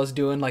y'all that I was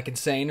doing like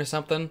insane or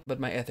something, but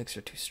my ethics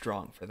are too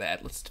strong for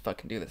that. Let's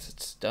fucking do this.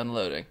 It's done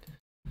loading.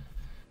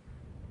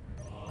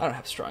 I don't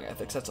have strong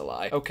ethics, that's a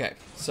lie. Okay,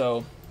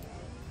 so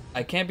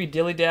I can't be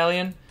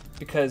dilly-dallying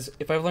because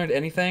if I've learned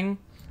anything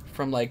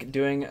from like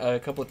doing a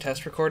couple of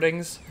test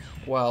recordings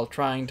while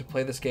trying to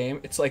play this game,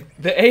 it's like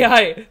the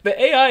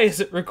AI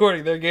isn't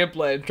recording their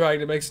gameplay and trying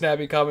to make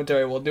snappy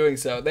commentary while doing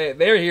so. They're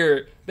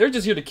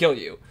just here to kill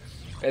you.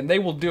 And they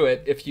will do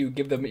it if you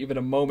give them even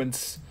a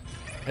moment's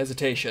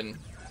hesitation.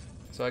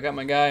 So I got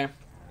my guy,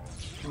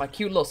 my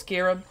cute little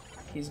scarab.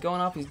 He's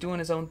going off, he's doing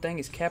his own thing,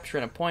 he's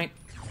capturing a point.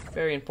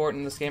 Very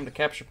important in this game to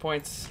capture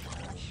points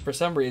for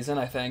some reason,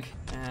 I think.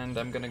 And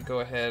I'm gonna go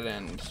ahead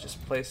and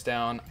just place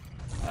down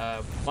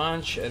a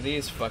bunch of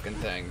these fucking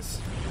things.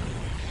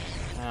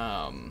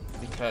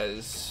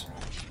 Because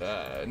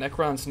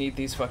Necrons need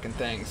these fucking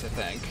things, I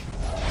think.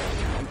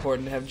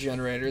 Important to have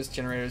generators.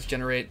 Generators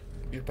generate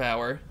your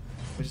power,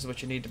 which is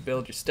what you need to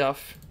build your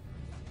stuff.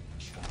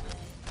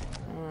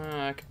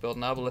 I could build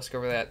an obelisk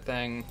over that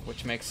thing,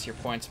 which makes your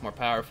points more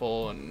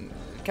powerful, and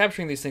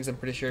capturing these things, I'm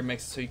pretty sure,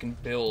 makes it so you can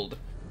build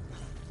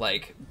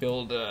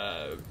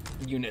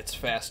units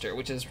faster,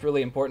 which is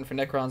really important for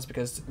Necrons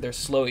because they're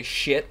slow as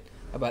shit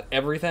about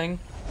everything.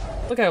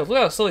 Look how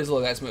slow these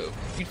little guys move.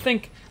 You'd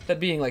think that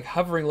being like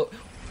hovering,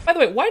 By the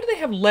way, why do they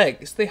have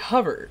legs? They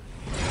hover.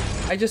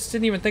 I just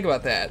didn't even think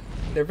about that.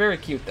 They're very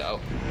cute, though.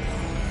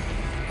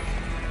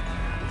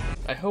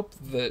 I hope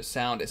the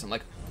sound isn't,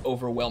 like,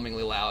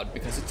 overwhelmingly loud,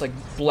 because it's, like,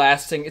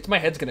 blasting. My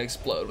head's gonna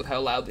explode with how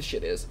loud this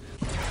shit is.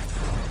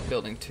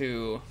 Building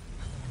two.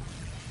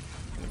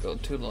 I'm gonna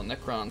build 2 little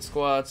Necron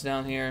squads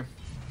down here.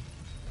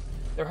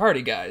 They're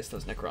hardy guys,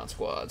 those Necron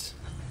squads.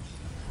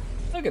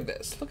 Look at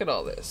this. Look at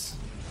all this.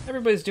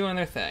 Everybody's doing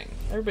their thing.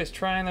 Everybody's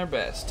trying their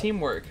best.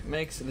 Teamwork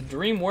makes the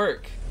dream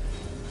work.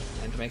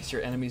 And makes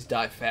your enemies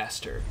die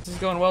faster. This is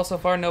going well so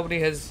far.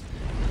 Nobody has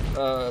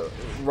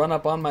run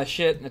up on my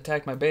shit and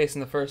attacked my base in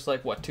the first,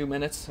 like, what, 2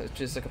 minutes?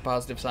 Which is, like, a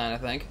positive sign, I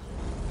think.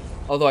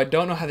 Although I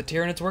don't know how the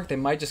Tyranids work. They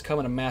might just come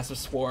in a massive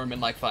swarm in,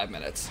 like, 5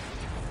 minutes.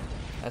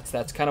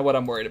 That's kind of what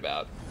I'm worried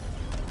about.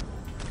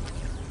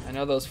 I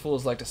know those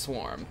fools like to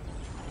swarm.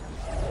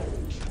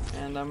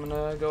 And I'm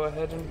gonna go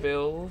ahead and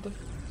build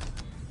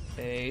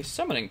a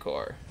summoning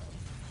core,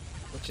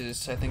 which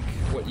is, I think,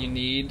 what you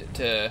need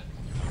to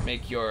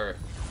make your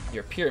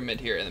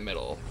pyramid here in the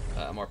middle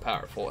more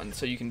powerful, and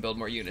so you can build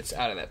more units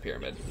out of that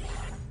pyramid.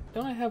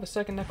 Don't I have a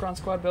second Necron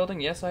squad building?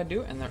 Yes, I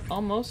do, and they're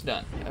almost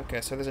done.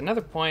 Okay, so there's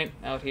another point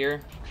out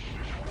here.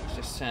 Let's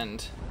just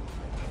send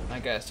my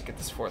guys to get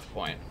this 4th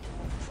point.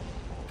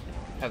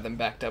 Have them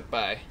backed up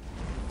by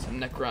some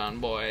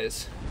Necron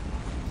boys.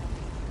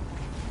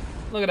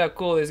 Look at how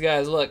cool these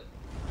guys look.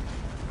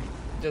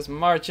 Just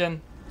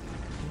marching,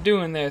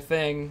 doing their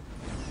thing.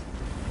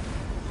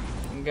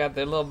 And got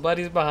their little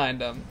buddies behind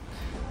them.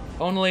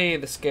 Only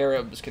the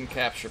scarabs can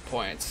capture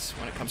points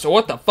when it comes to—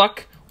 what the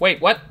fuck?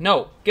 Wait, what?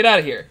 No, get out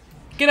of here.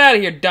 Get out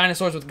of here,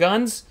 dinosaurs with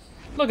guns.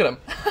 Look at them.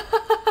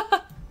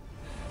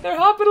 They're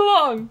hopping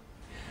along.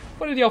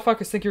 What did y'all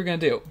fuckers think you were gonna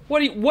do? What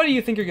do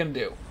you think you're gonna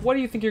do? What do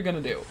you think you're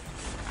gonna do?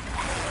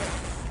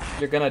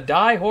 You're gonna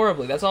die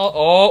horribly. That's all.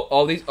 Oh,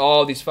 all these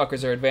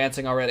fuckers are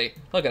advancing already.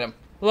 Look at them.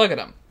 Look at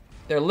them.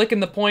 They're licking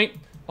the point.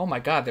 Oh my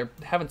god, they're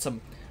having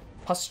some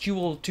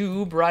pustule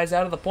tube rise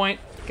out of the point.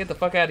 Get the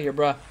fuck out of here,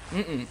 bruh.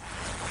 Mm-mm.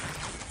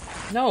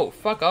 No,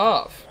 fuck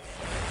off.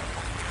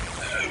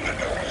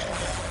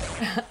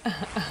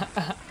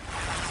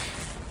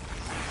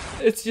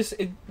 It's just,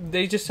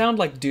 they just sound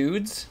like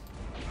dudes,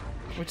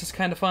 which is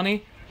kind of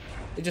funny.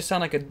 They just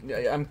sound like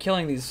I'm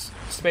killing these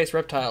space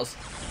reptiles.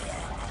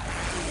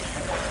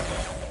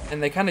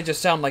 And they kind of just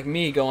sound like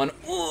me going,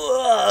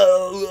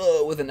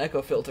 with an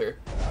echo filter.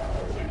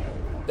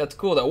 That's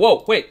cool though.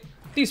 Whoa, wait,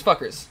 these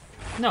fuckers.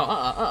 No,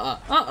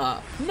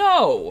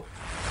 no,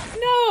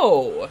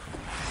 no.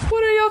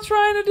 What are y'all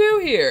trying to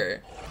do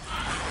here?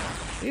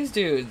 These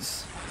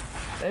dudes,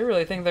 they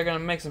really think they're gonna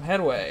make some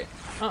headway.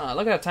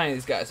 Look at how tiny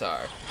these guys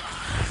are.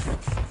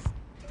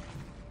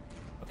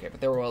 Okay, but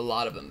there were a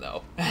lot of them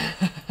though.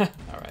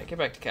 Alright, get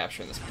back to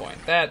capturing this point.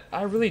 That,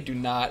 I really do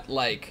not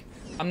like.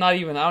 I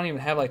don't even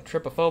have like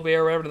trypophobia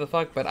or whatever the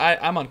fuck, but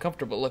I'm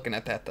uncomfortable looking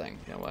at that thing.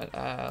 You know what,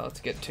 let's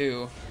get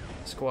 2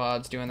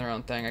 squads doing their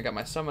own thing. I got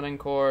my summoning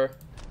core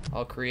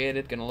all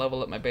created, gonna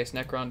level up my base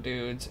Necron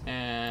dudes,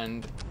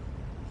 and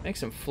make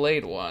some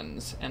flayed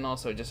ones, and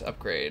also just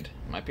upgrade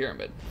my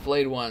pyramid.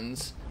 Flayed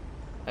ones,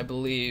 I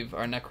believe,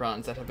 are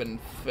Necrons that have been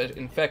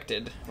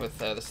infected with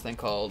this thing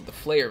called the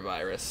Flayer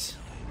virus.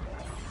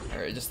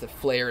 Or just the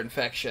Flayer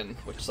infection,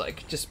 which,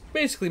 like, just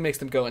basically makes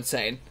them go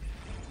insane.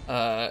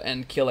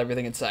 And kill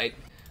everything in sight.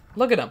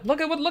 Look at them. Look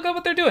at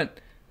what they're doing.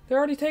 They're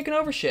already taking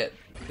over shit.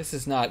 This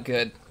is not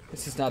good.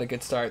 This is not a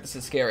good start. This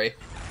is scary.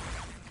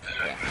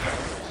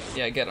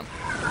 Yeah, get them.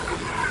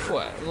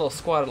 What? A little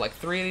squad of like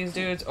 3 of these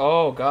dudes?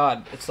 Oh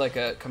god, it's like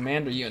a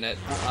commander unit.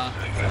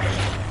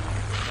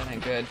 That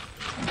ain't good.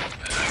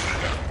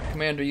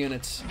 Commander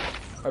units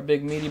are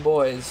big meaty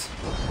boys.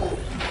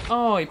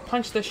 Oh, he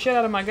punched the shit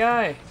out of my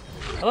guy.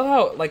 I love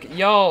how, like,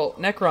 y'all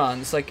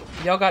Necrons, like,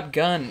 y'all got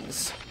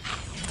guns.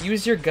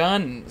 Use your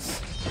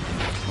guns.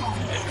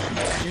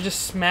 You're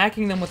just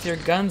smacking them with your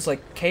guns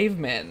like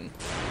cavemen.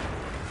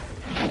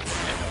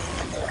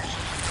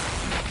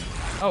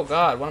 Oh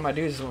god, one of my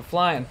dudes went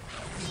flying.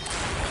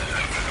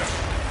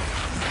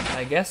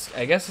 I guess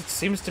it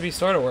seems to be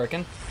sort of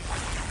working.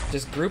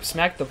 Just group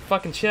smack the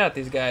fucking shit out of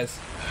these guys.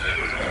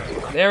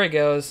 There he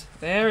goes.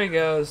 There he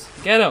goes.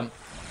 Get him.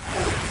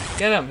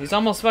 Get him. He's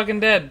almost fucking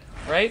dead,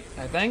 right?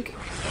 I think.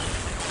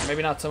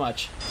 Maybe not so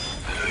much.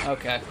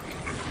 Okay.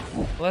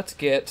 Let's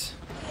get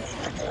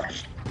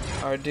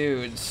our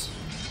dudes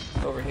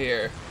over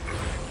here.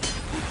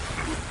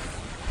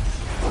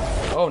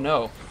 Oh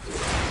no.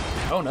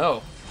 Oh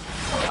no.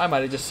 I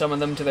might have just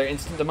summoned them to their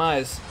instant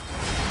demise.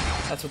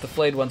 That's what the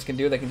flayed ones can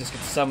do. They can just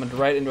get summoned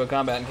right into a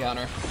combat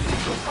encounter.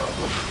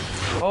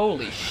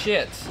 Holy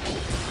shit.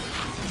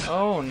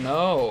 Oh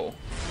no.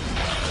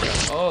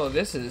 Oh,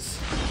 this is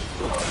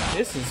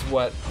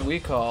what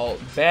we call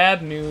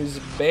bad news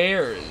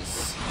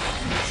bears.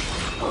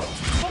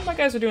 Oh, my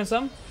guys are doing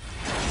something.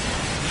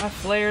 My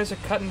flayers are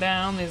cutting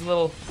down these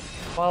little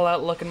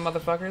fallout looking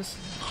motherfuckers.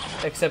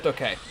 Except,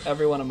 okay,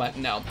 every one of my,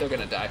 no, they're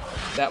gonna die.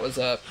 That was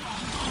a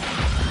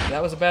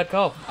bad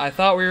call. I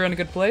thought we were in a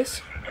good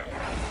place.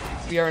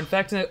 We are in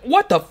fact in a,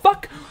 what the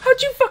fuck?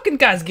 How'd you fucking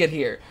guys get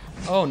here?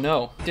 Oh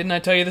no. Didn't I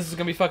tell you this is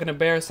gonna be fucking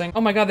embarrassing?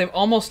 Oh my god, they've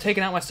almost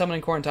taken out my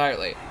summoning core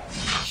entirely.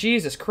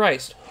 Jesus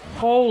Christ.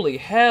 Holy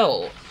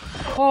hell.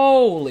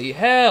 Holy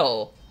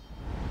hell.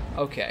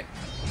 Okay.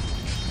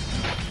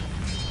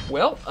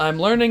 Well, I'm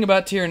learning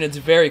about Tyranids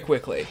very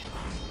quickly.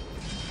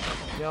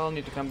 Y'all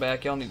need to come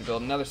back. Y'all need to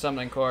build another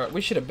summoning core.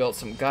 We should have built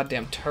some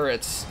goddamn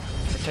turrets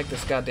to protect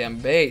this goddamn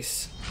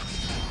base.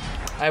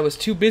 I was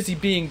too busy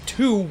being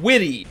too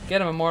witty.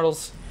 Get him,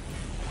 Immortals.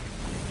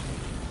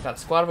 Got a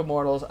squad of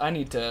Immortals. I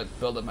need to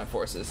build up my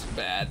forces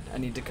bad. I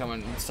need to come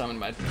and summon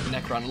my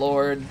Necron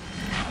Lord.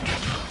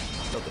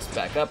 Build this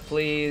back up,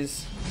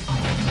 please.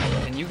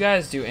 Can you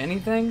guys do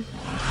anything?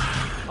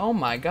 Oh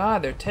my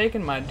god, they're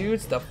taking my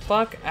dudes the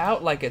fuck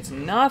out like it's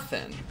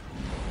nothing.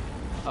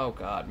 Oh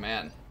god,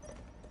 man.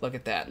 Look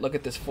at that. Look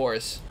at this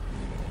force.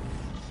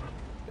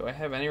 Do I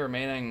have any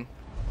remaining?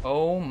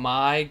 Oh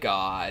my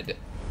god.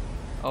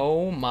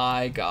 Oh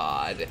my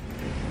god.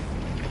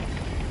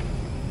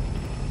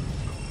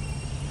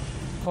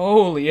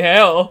 Holy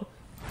hell.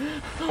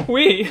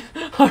 We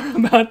are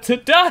about to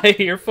die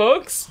here,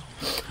 folks.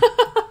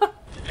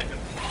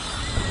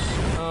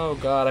 Oh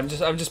god, I'm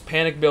just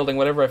panic building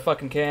whatever I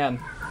fucking can.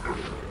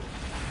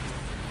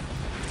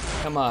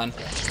 Come on.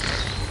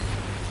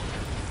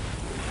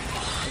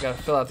 I gotta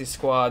fill out these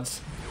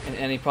squads in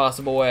any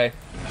possible way.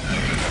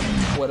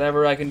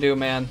 Whatever I can do,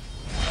 man.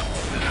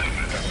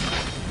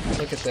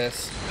 Look at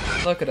this.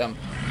 Look at them.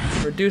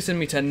 Reducing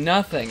me to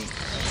nothing.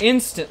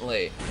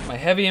 Instantly. My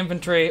heavy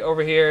infantry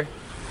over here.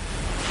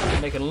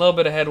 Making a little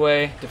bit of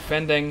headway.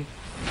 Defending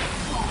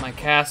my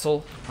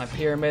castle. My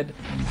pyramid.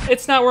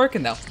 It's not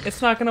working, though.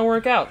 It's not gonna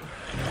work out.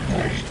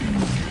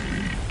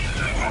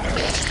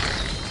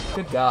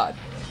 Good God.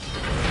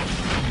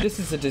 This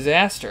is a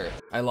disaster.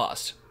 I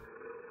lost.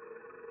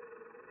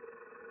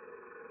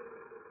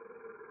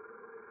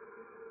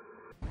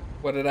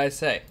 What did I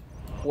say?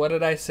 What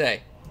did I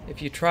say?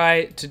 If you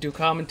try to do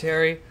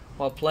commentary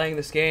while playing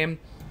this game,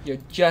 you're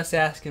just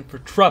asking for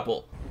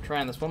trouble. I'm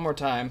trying this one more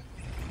time.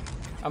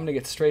 I'm gonna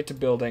get straight to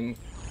building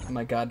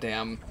my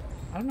goddamn...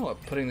 I don't know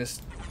what putting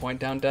this point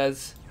down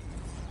does.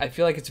 I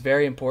feel like it's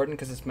very important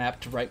because it's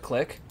mapped to right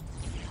click.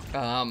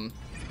 But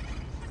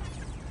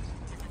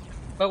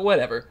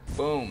whatever.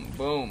 Boom,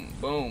 boom,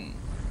 boom.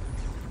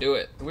 Do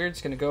it. We're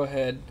just gonna go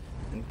ahead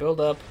and build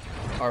up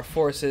our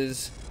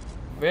forces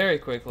very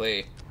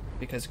quickly,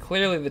 because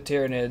clearly the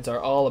Tyranids are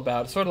all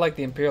about, sort of like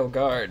the Imperial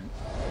Guard,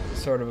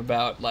 sort of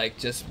about like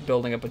just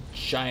building up a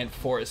giant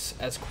force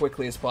as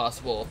quickly as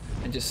possible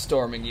and just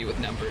storming you with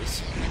numbers,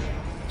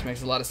 which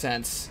makes a lot of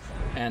sense.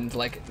 And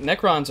like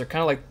Necrons are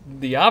kind of like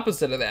the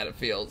opposite of that, it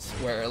feels,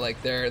 where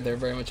like they're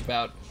very much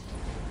about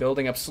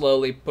building up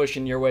slowly,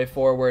 pushing your way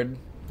forward,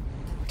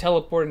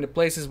 teleporting to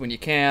places when you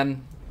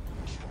can,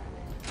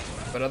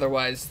 but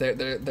otherwise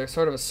they're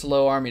sort of a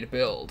slow army to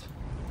build.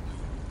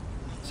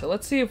 So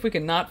let's see if we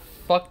can not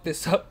fuck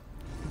this up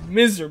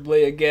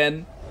miserably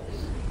again.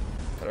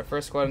 Got our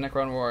first squad of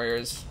Necron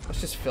warriors.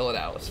 Let's just fill it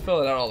out. Let's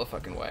fill it out all the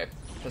fucking way,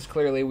 because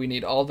clearly we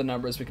need all the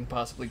numbers we can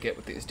possibly get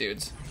with these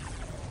dudes.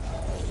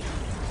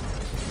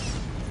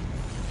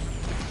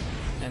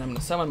 And I'm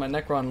gonna summon my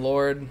Necron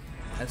Lord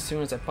as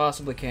soon as I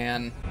possibly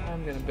can.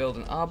 I'm gonna build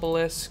an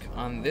obelisk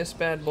on this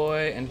bad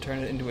boy and turn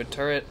it into a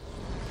turret.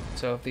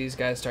 So if these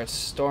guys start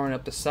storming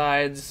up the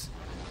sides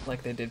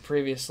like they did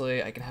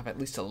previously, I can have at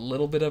least a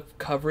little bit of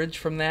coverage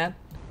from that.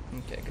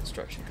 Okay,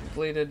 construction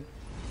completed.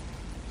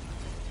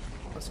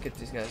 Let's get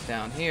these guys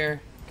down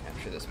here,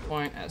 capture this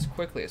point as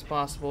quickly as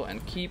possible,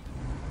 and keep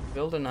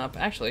building up.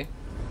 Actually,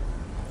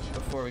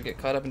 before we get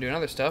caught up and doing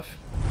other stuff,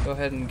 go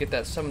ahead and get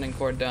that summoning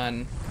core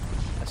done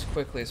as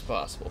quickly as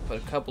possible. Put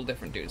a couple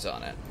different dudes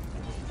on it.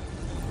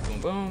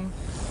 Boom, boom.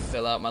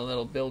 Fill out my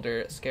little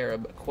builder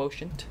scarab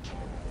quotient.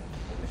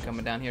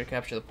 Coming down here to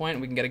capture the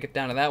point. We can gotta get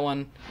down to that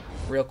one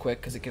real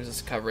quick because it gives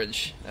us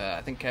coverage.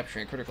 I think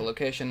capturing a critical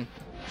location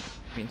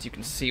means you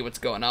can see what's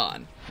going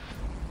on.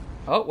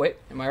 Oh wait,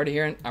 I'm already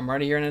hearing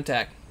an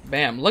attack.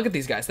 Bam! Look at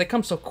these guys. They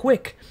come so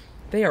quick.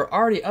 They are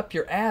already up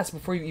your ass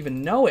before you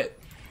even know it.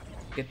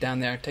 Get down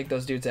there. Take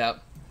those dudes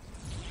out.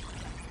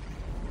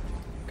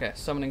 Okay,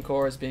 summoning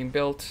core is being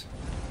built.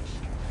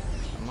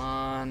 Come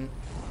on.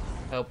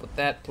 Help with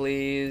that,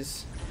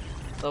 please.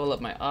 Level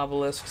up my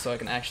obelisk so I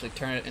can actually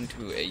turn it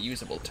into a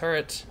usable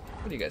turret.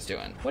 What are you guys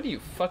doing? What are you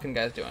fucking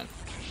guys doing?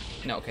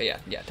 No, okay,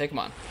 yeah, take them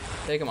on.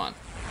 Take them on.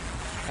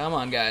 Come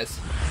on, guys.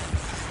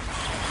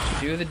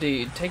 Do the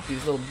deed. Take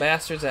these little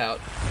bastards out.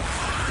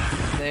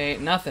 They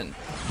ain't nothing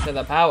to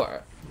the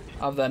power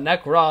of the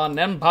Necron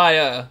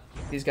Empire.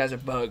 These guys are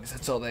bugs,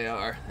 that's all they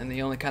are. And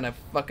the only kind of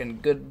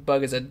fucking good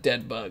bug is a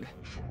dead bug.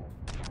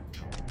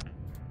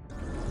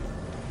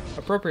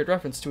 Appropriate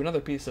reference to another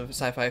piece of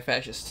sci-fi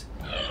fascist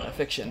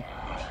fiction.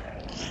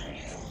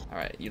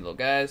 Alright, you little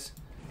guys,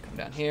 come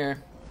down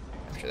here,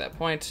 capture that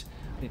point.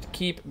 I need to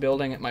keep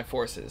building my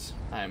forces.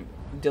 I'm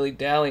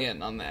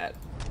dilly-dallying on that.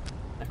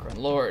 Necron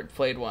Lord,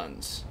 Flayed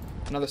Ones,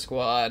 another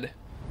squad,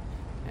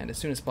 and as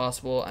soon as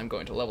possible I'm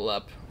going to level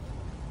up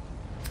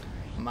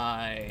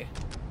my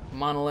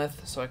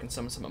Monolith so I can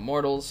summon some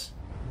Immortals,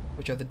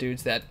 which are the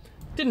dudes that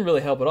Didn't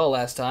really help at all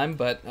last time,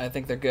 but I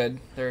think they're good.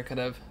 They're kind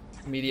of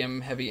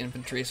medium, heavy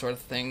infantry sort of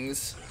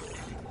things.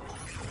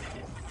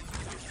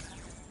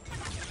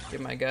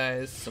 Give my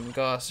guys some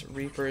Gauss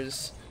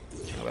Reapers.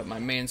 How about my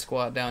main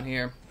squad down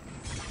here?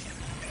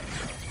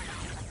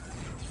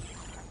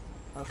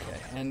 Okay,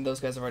 and those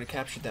guys have already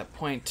captured that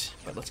point,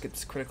 but let's get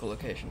this critical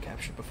location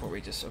captured before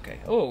we just... Okay.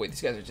 Oh, wait,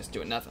 these guys are just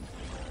doing nothing.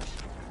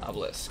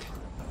 Obelisk.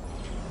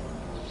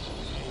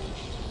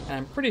 And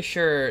I'm pretty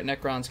sure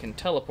Necrons can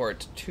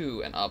teleport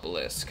to an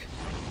obelisk.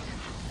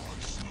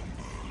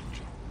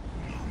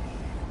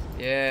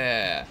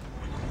 Yeah.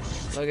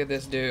 Look at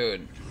this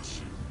dude.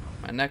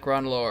 My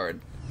Necron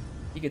Lord.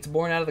 He gets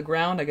born out of the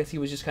ground. I guess he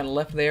was just kind of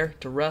left there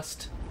to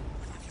rust,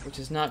 which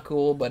is not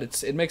cool,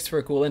 but it makes for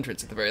a cool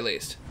entrance at the very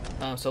least.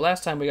 So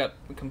last time we got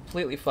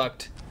completely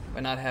fucked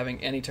by not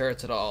having any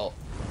turrets at all.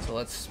 So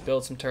let's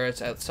build some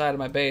turrets outside of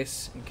my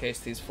base in case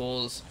these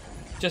fools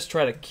just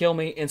try to kill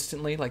me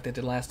instantly like they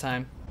did last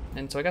time.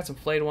 And so I got some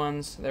flayed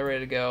ones. They're ready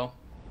to go.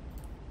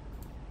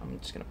 I'm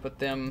just going to put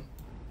them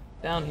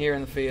down here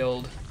in the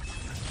field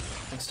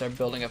and start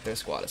building up their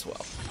squad as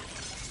well.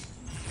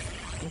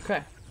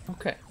 Okay.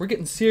 Okay, we're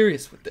getting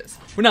serious with this.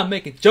 We're not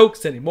making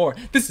jokes anymore.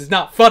 This is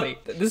not funny.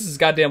 This is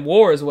goddamn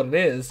war is what it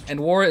is. And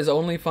war is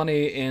only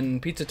funny in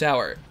Pizza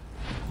Tower,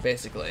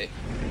 basically.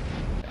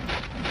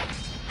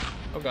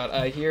 Oh god,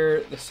 I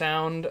hear the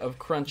sound of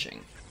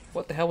crunching.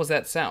 What the hell was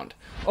that sound?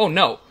 Oh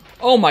no.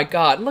 Oh my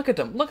god, look at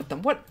them. Look at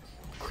them. What?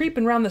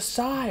 Creeping around the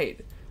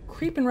side.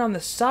 Creeping around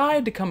the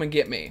side to come and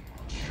get me.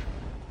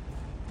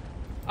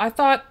 I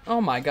thought,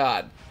 oh my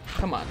god.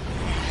 Come on.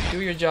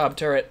 Do your job,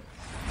 turret.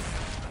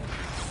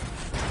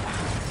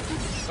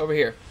 Over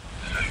here.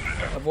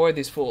 Avoid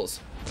these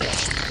fools.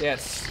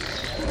 Yes.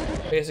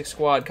 Basic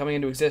squad coming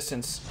into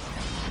existence.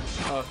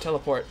 Oh,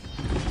 teleport.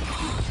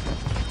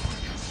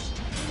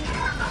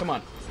 Come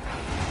on.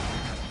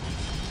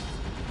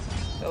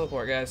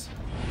 Teleport, guys.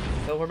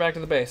 Teleport back to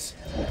the base.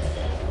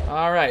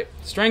 Alright.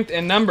 Strength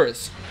in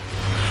numbers.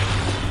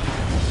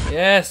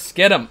 Yes,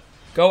 get him.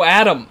 Go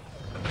at him.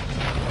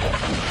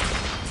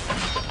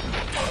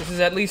 This is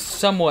at least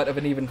somewhat of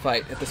an even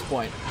fight at this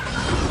point.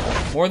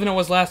 More than it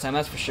was last time,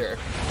 that's for sure.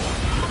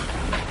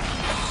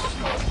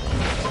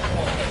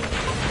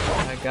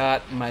 I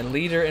got my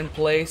leader in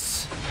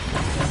place.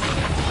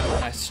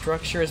 My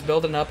structure is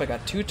building up. I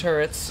got 2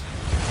 turrets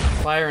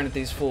firing at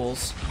these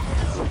fools.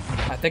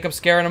 I think I'm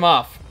scaring them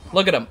off.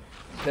 Look at them.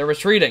 They're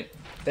retreating.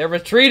 They're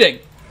retreating.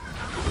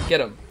 Get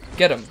them.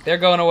 Get them. They're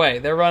going away.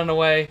 They're running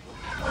away.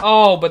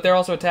 Oh, but they're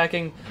also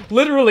attacking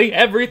literally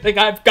everything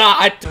I've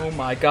got. Oh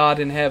my god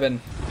in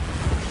heaven.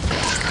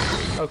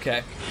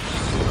 Okay.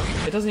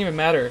 It doesn't even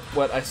matter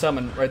what I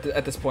summon right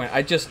at this point.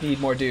 I just need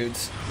more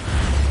dudes.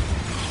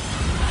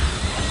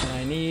 And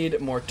I need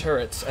more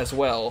turrets as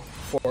well,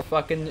 for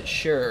fucking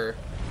sure.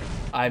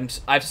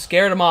 I've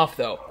scared them off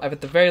though. I've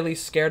at the very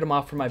least scared them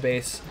off from my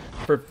base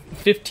for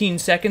 15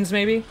 seconds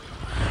maybe.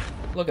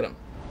 Look at them.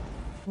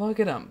 Look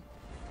at them.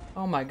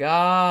 Oh my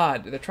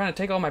god. They're trying to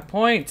take all my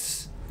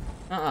points.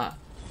 Nuh-uh.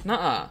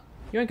 Nuh-uh.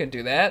 You ain't gonna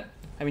do that.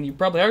 I mean, you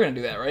probably are gonna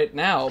do that right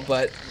now,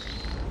 but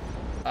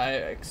I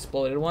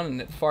exploded one and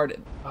it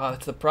farted. Oh,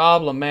 that's the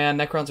problem, man.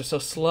 Necrons are so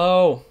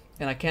slow.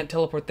 And I can't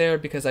teleport there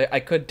because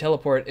I could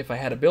teleport if I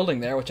had a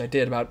building there, which I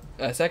did about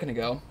a second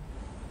ago.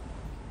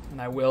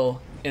 And I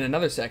will in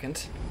another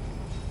second.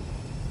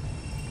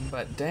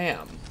 But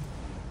damn.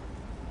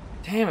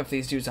 Damn if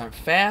these dudes aren't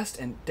fast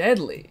and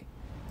deadly.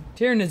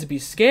 Tyranids be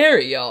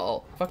scary,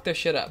 y'all. Fuck their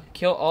shit up.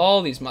 Kill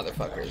all these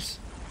motherfuckers.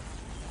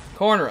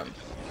 Corner them.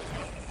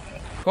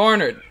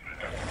 Cornered.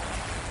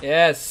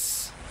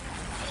 Yes.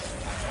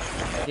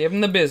 Give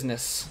them the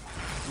business.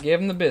 Give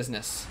them the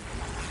business.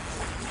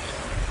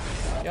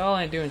 Y'all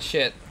ain't doing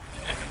shit.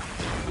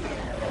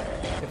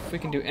 If we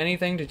can do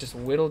anything to just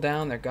whittle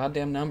down their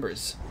goddamn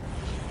numbers.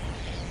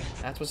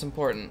 That's what's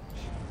important.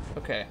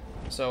 Okay,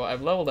 so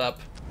I've leveled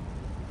up.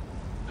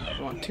 I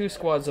want 2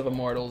 squads of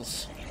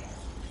immortals.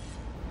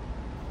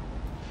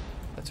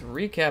 Let's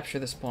recapture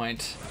this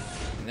point,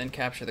 and then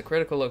capture the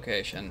critical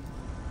location.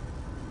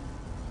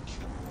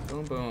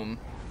 Boom, boom.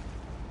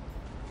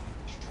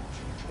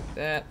 Get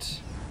that.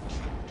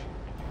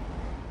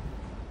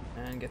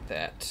 And get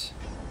that.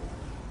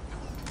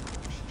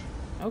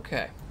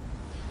 Okay.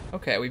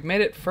 Okay, we've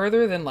made it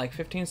further than like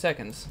 15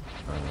 seconds.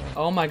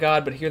 Oh my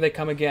god, but here they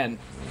come again.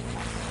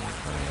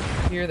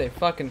 Here they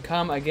fucking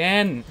come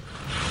again.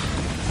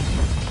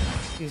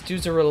 These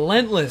dudes are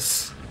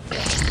relentless.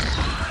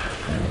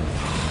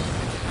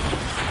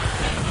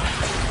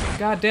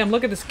 God damn,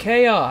 look at this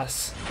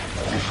chaos.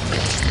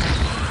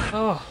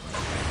 Oh.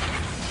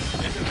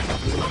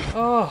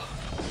 Oh.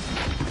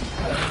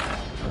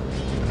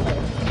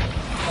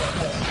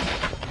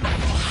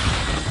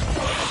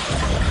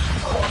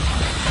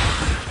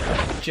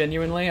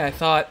 Genuinely, I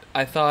thought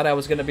I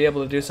was gonna be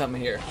able to do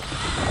something here.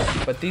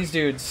 But these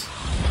dudes,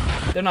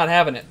 they're not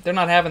having it. They're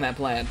not having that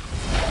plan.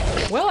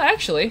 Well,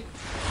 actually,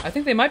 I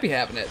think they might be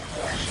having it.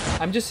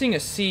 I'm just seeing a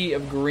sea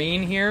of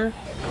green here,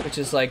 which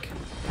is like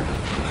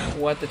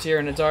what the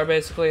Tyranids are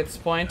basically at this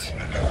point.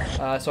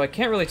 So I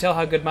can't really tell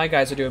how good my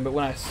guys are doing, but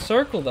when I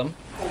circle them,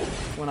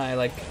 when I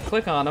like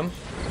click on them,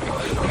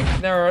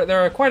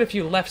 there are quite a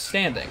few left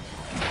standing.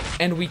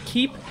 And we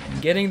keep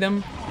getting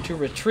them to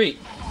retreat.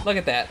 Look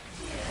at that.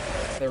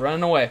 They're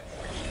running away.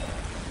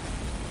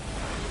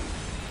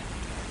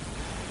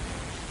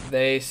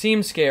 They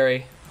seem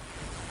scary,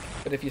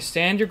 but if you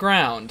stand your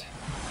ground,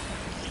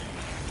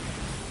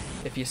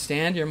 if you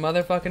stand your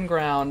motherfucking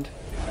ground,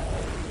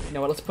 you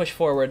know what, let's push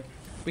forward.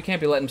 We can't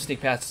be letting them sneak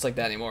past us like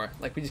that anymore.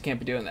 Like, we just can't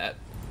be doing that.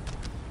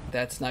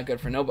 That's not good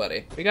for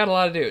nobody. We got a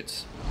lot of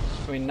dudes.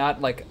 I mean,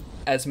 not like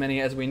as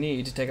many as we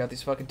need to take out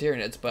these fucking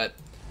Tyranids, but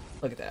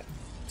look at that.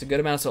 It's a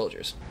good amount of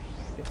soldiers.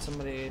 Get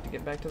somebody to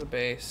get back to the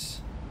base.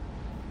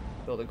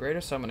 Build a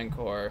greater summoning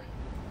core.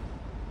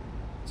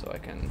 So I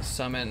can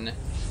summon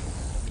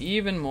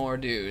even more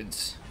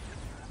dudes.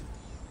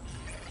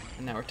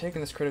 And now we're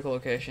taking this critical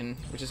location,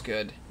 which is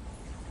good.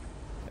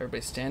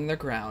 Everybody's standing their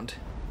ground.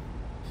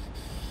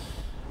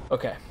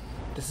 Okay.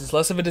 This is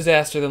less of a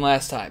disaster than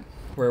last time.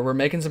 We're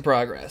making some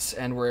progress,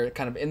 and we're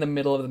kind of in the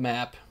middle of the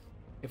map.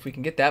 If we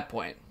can get that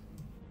point,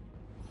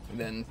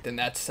 then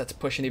that's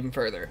pushing even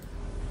further.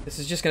 This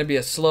is just going to be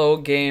a slow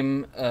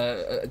game,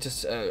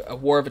 just a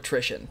war of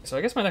attrition. So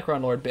I guess my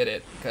Necron Lord bit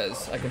it,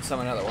 because I can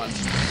summon another one.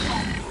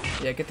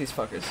 Yeah, get these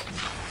fuckers.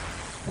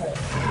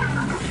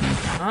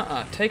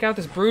 Take out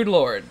this Brood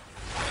Lord.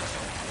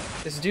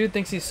 This dude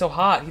thinks he's so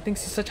hot. He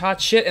thinks he's such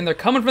hot shit, and they're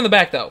coming from the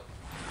back, though.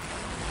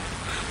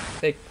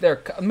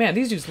 Man,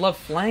 these dudes love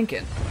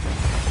flanking.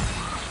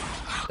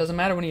 Doesn't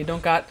matter when you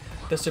don't got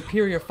the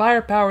superior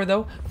firepower,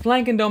 though.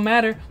 Flanking don't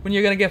matter when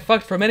you're gonna get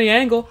fucked from any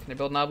angle. Can I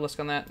build an obelisk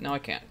on that? No, I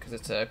can't, because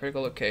it's a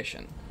critical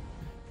location.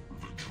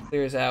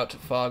 Clears out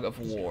Fog of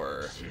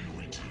War.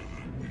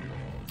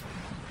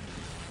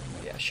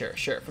 Yeah,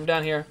 sure. From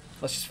down here,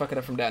 let's just fuck it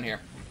up from down here.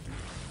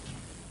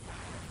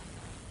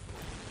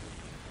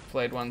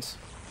 Flayed ones.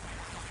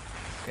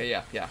 Okay,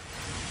 yeah.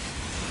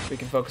 We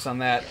can focus on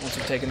that once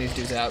we've taken these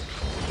dudes out.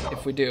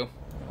 If we do.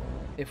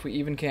 If we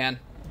even can.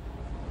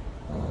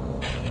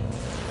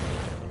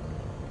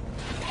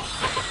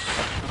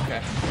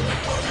 Okay.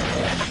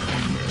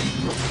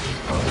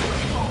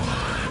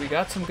 We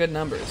got some good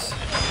numbers.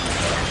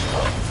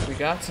 We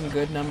got some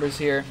good numbers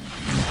here.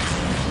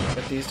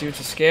 But these dudes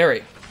are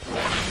scary.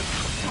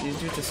 These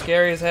dudes are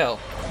scary as hell.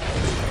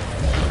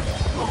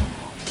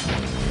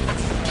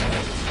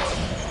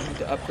 I need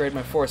to upgrade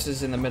my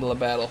forces in the middle of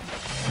battle.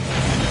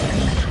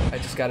 I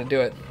just gotta do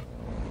it.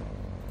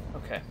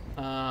 Okay.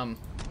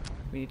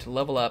 We need to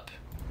level up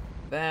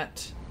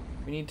that.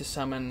 We need to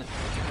summon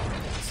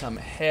some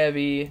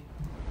heavy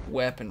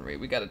weaponry.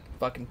 We got a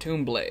fucking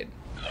Tomb Blade.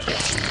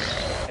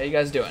 How you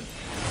guys doing?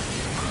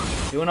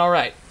 Doing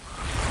alright.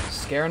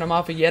 Scaring them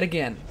off yet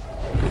again.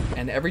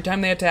 And every time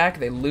they attack,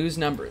 they lose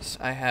numbers.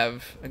 I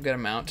have a good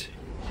amount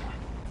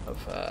of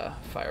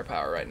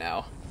firepower right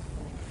now.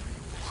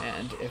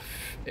 And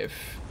if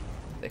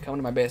they come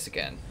to my base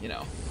again, you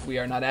know, we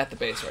are not at the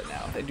base right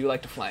now. They do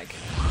like to flank.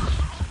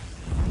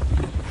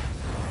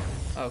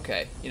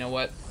 Okay, you know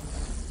what?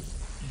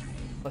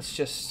 Let's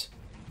just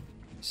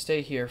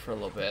stay here for a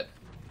little bit.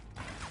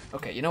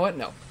 Okay, you know what?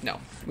 No.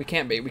 We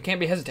can't be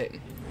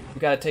hesitating. We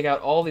gotta take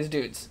out all these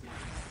dudes.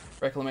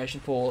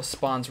 Reclamation pool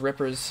spawns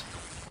rippers.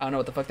 I don't know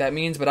what the fuck that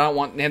means, but I don't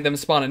want them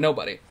spawning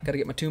nobody. Gotta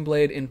get my Tomb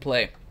Blade in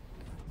play.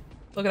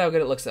 Look at how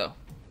good it looks, though.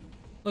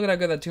 Look at how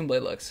good that Tomb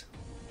Blade looks.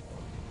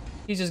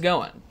 He's just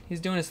going. He's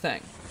doing his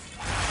thing.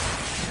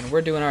 And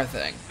we're doing our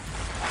thing.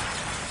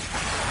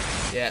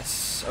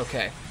 Yes,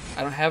 okay.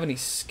 I don't have any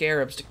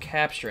scarabs to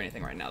capture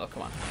anything right now, though.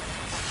 Come on.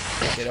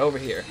 Get over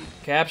here.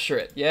 Capture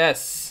it.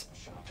 Yes.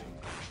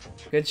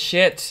 Good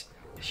shit.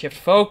 Shift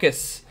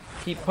focus.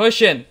 Keep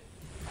pushing.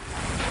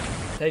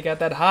 Take out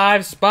that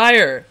hive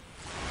spire.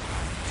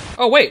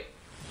 Oh, wait.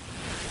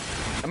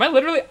 I'm on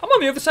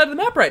the other side of the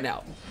map right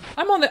now.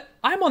 I'm on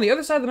the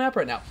other side of the map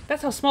right now.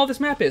 That's how small this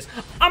map is.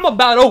 I'm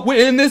about to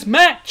win this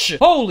match.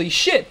 Holy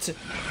shit.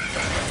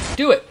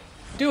 Do it.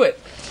 Do it.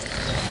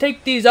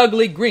 Take these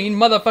ugly green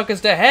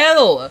motherfuckers to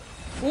hell.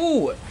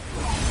 Ooh.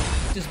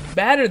 Just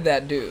battered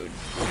that dude.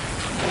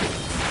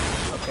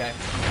 Okay.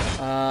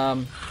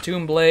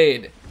 Tomb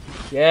Blade.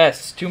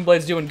 Yes, Tomb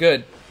Blade's doing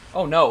good.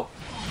 Oh no.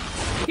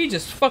 He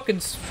just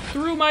fucking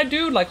threw my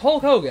dude like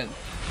Hulk Hogan.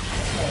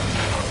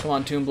 Come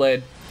on, Tomb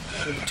Blade.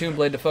 With the Tomb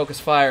Blade to focus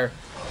fire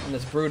on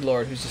this Brood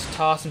Lord who's just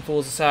tossing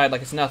fools aside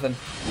like it's nothing.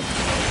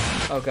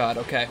 Oh god,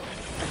 okay.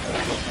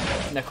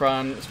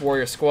 Necron's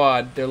warrior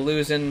squad. They're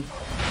losing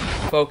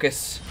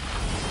focus.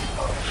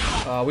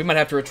 We might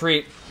have to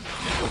retreat.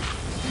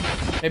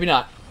 Maybe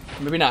not.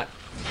 Maybe not.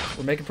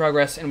 We're making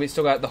progress, and we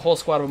still got the whole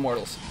squad of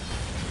immortals.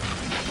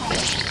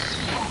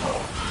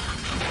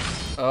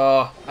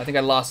 Oh, I think I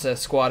lost a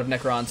squad of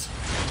Necrons.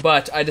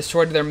 But I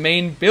destroyed their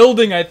main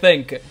building, I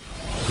think.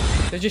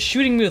 They're just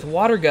shooting me with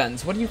water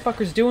guns. What are you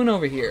fuckers doing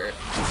over here?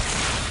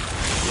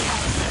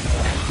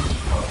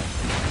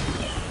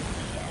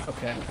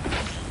 Okay.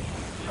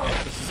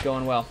 This is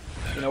going well.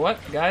 You know what,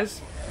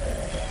 guys?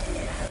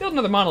 Build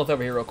another monolith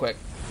over here real quick.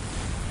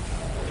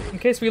 In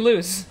case we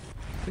lose.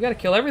 We gotta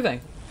kill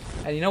everything.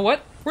 And you know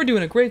what? We're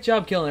doing a great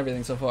job killing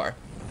everything so far.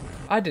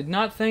 I did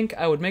not think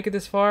I would make it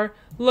this far.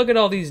 Look at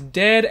all these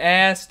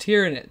dead-ass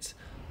Tyranids.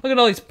 Look at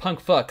all these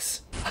punk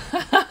fucks.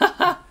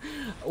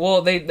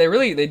 Well, they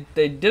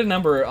did a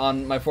number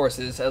on my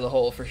forces as a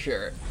whole, for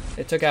sure.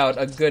 It took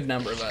out a good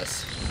number of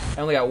us.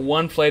 I only got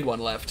one flayed one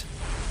left.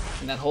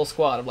 In that whole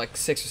squad of like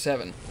 6 or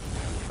 7.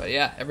 But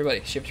yeah,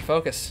 everybody, shift your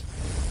focus.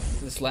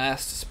 This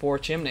last spore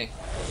chimney.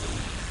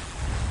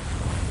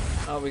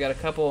 Oh, we got a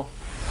couple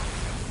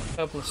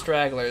of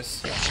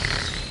stragglers.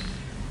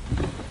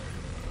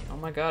 Oh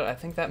my god, I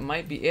think that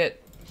might be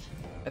it.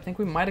 I think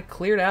we might have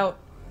cleared out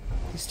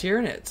these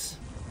Tyranids.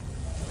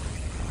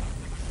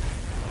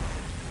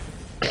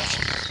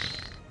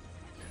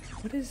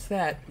 What is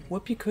that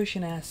whoopee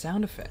cushion ass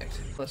sound effect?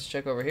 Let's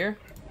check over here.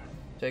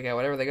 Check out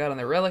whatever they got on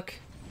their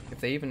relic. If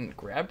they even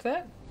grabbed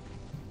that?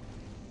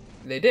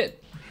 They did.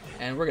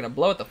 And we're gonna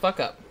blow it the fuck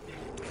up.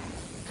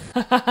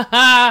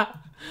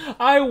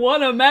 I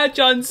won a match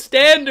on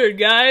standard,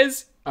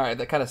 guys! Alright,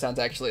 that kind of sounds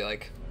actually,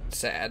 like,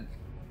 sad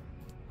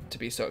to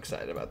be so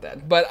excited about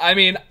that. But, I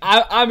mean,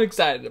 I'm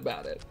excited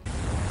about it.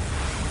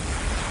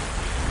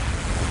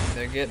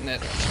 They're getting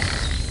it.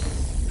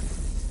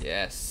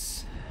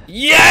 Yes.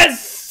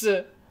 Yes!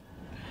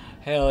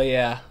 Hell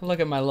yeah. Look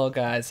at my little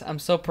guys. I'm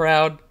so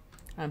proud.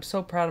 I'm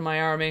so proud of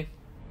my army.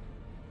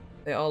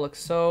 They all look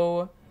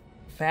so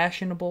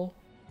fashionable.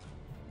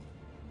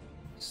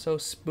 So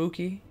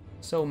spooky.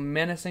 So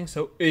menacing.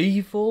 So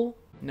evil.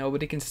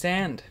 Nobody can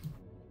stand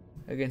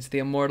against the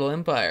immortal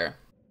empire.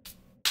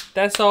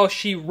 That's all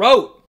she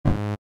wrote.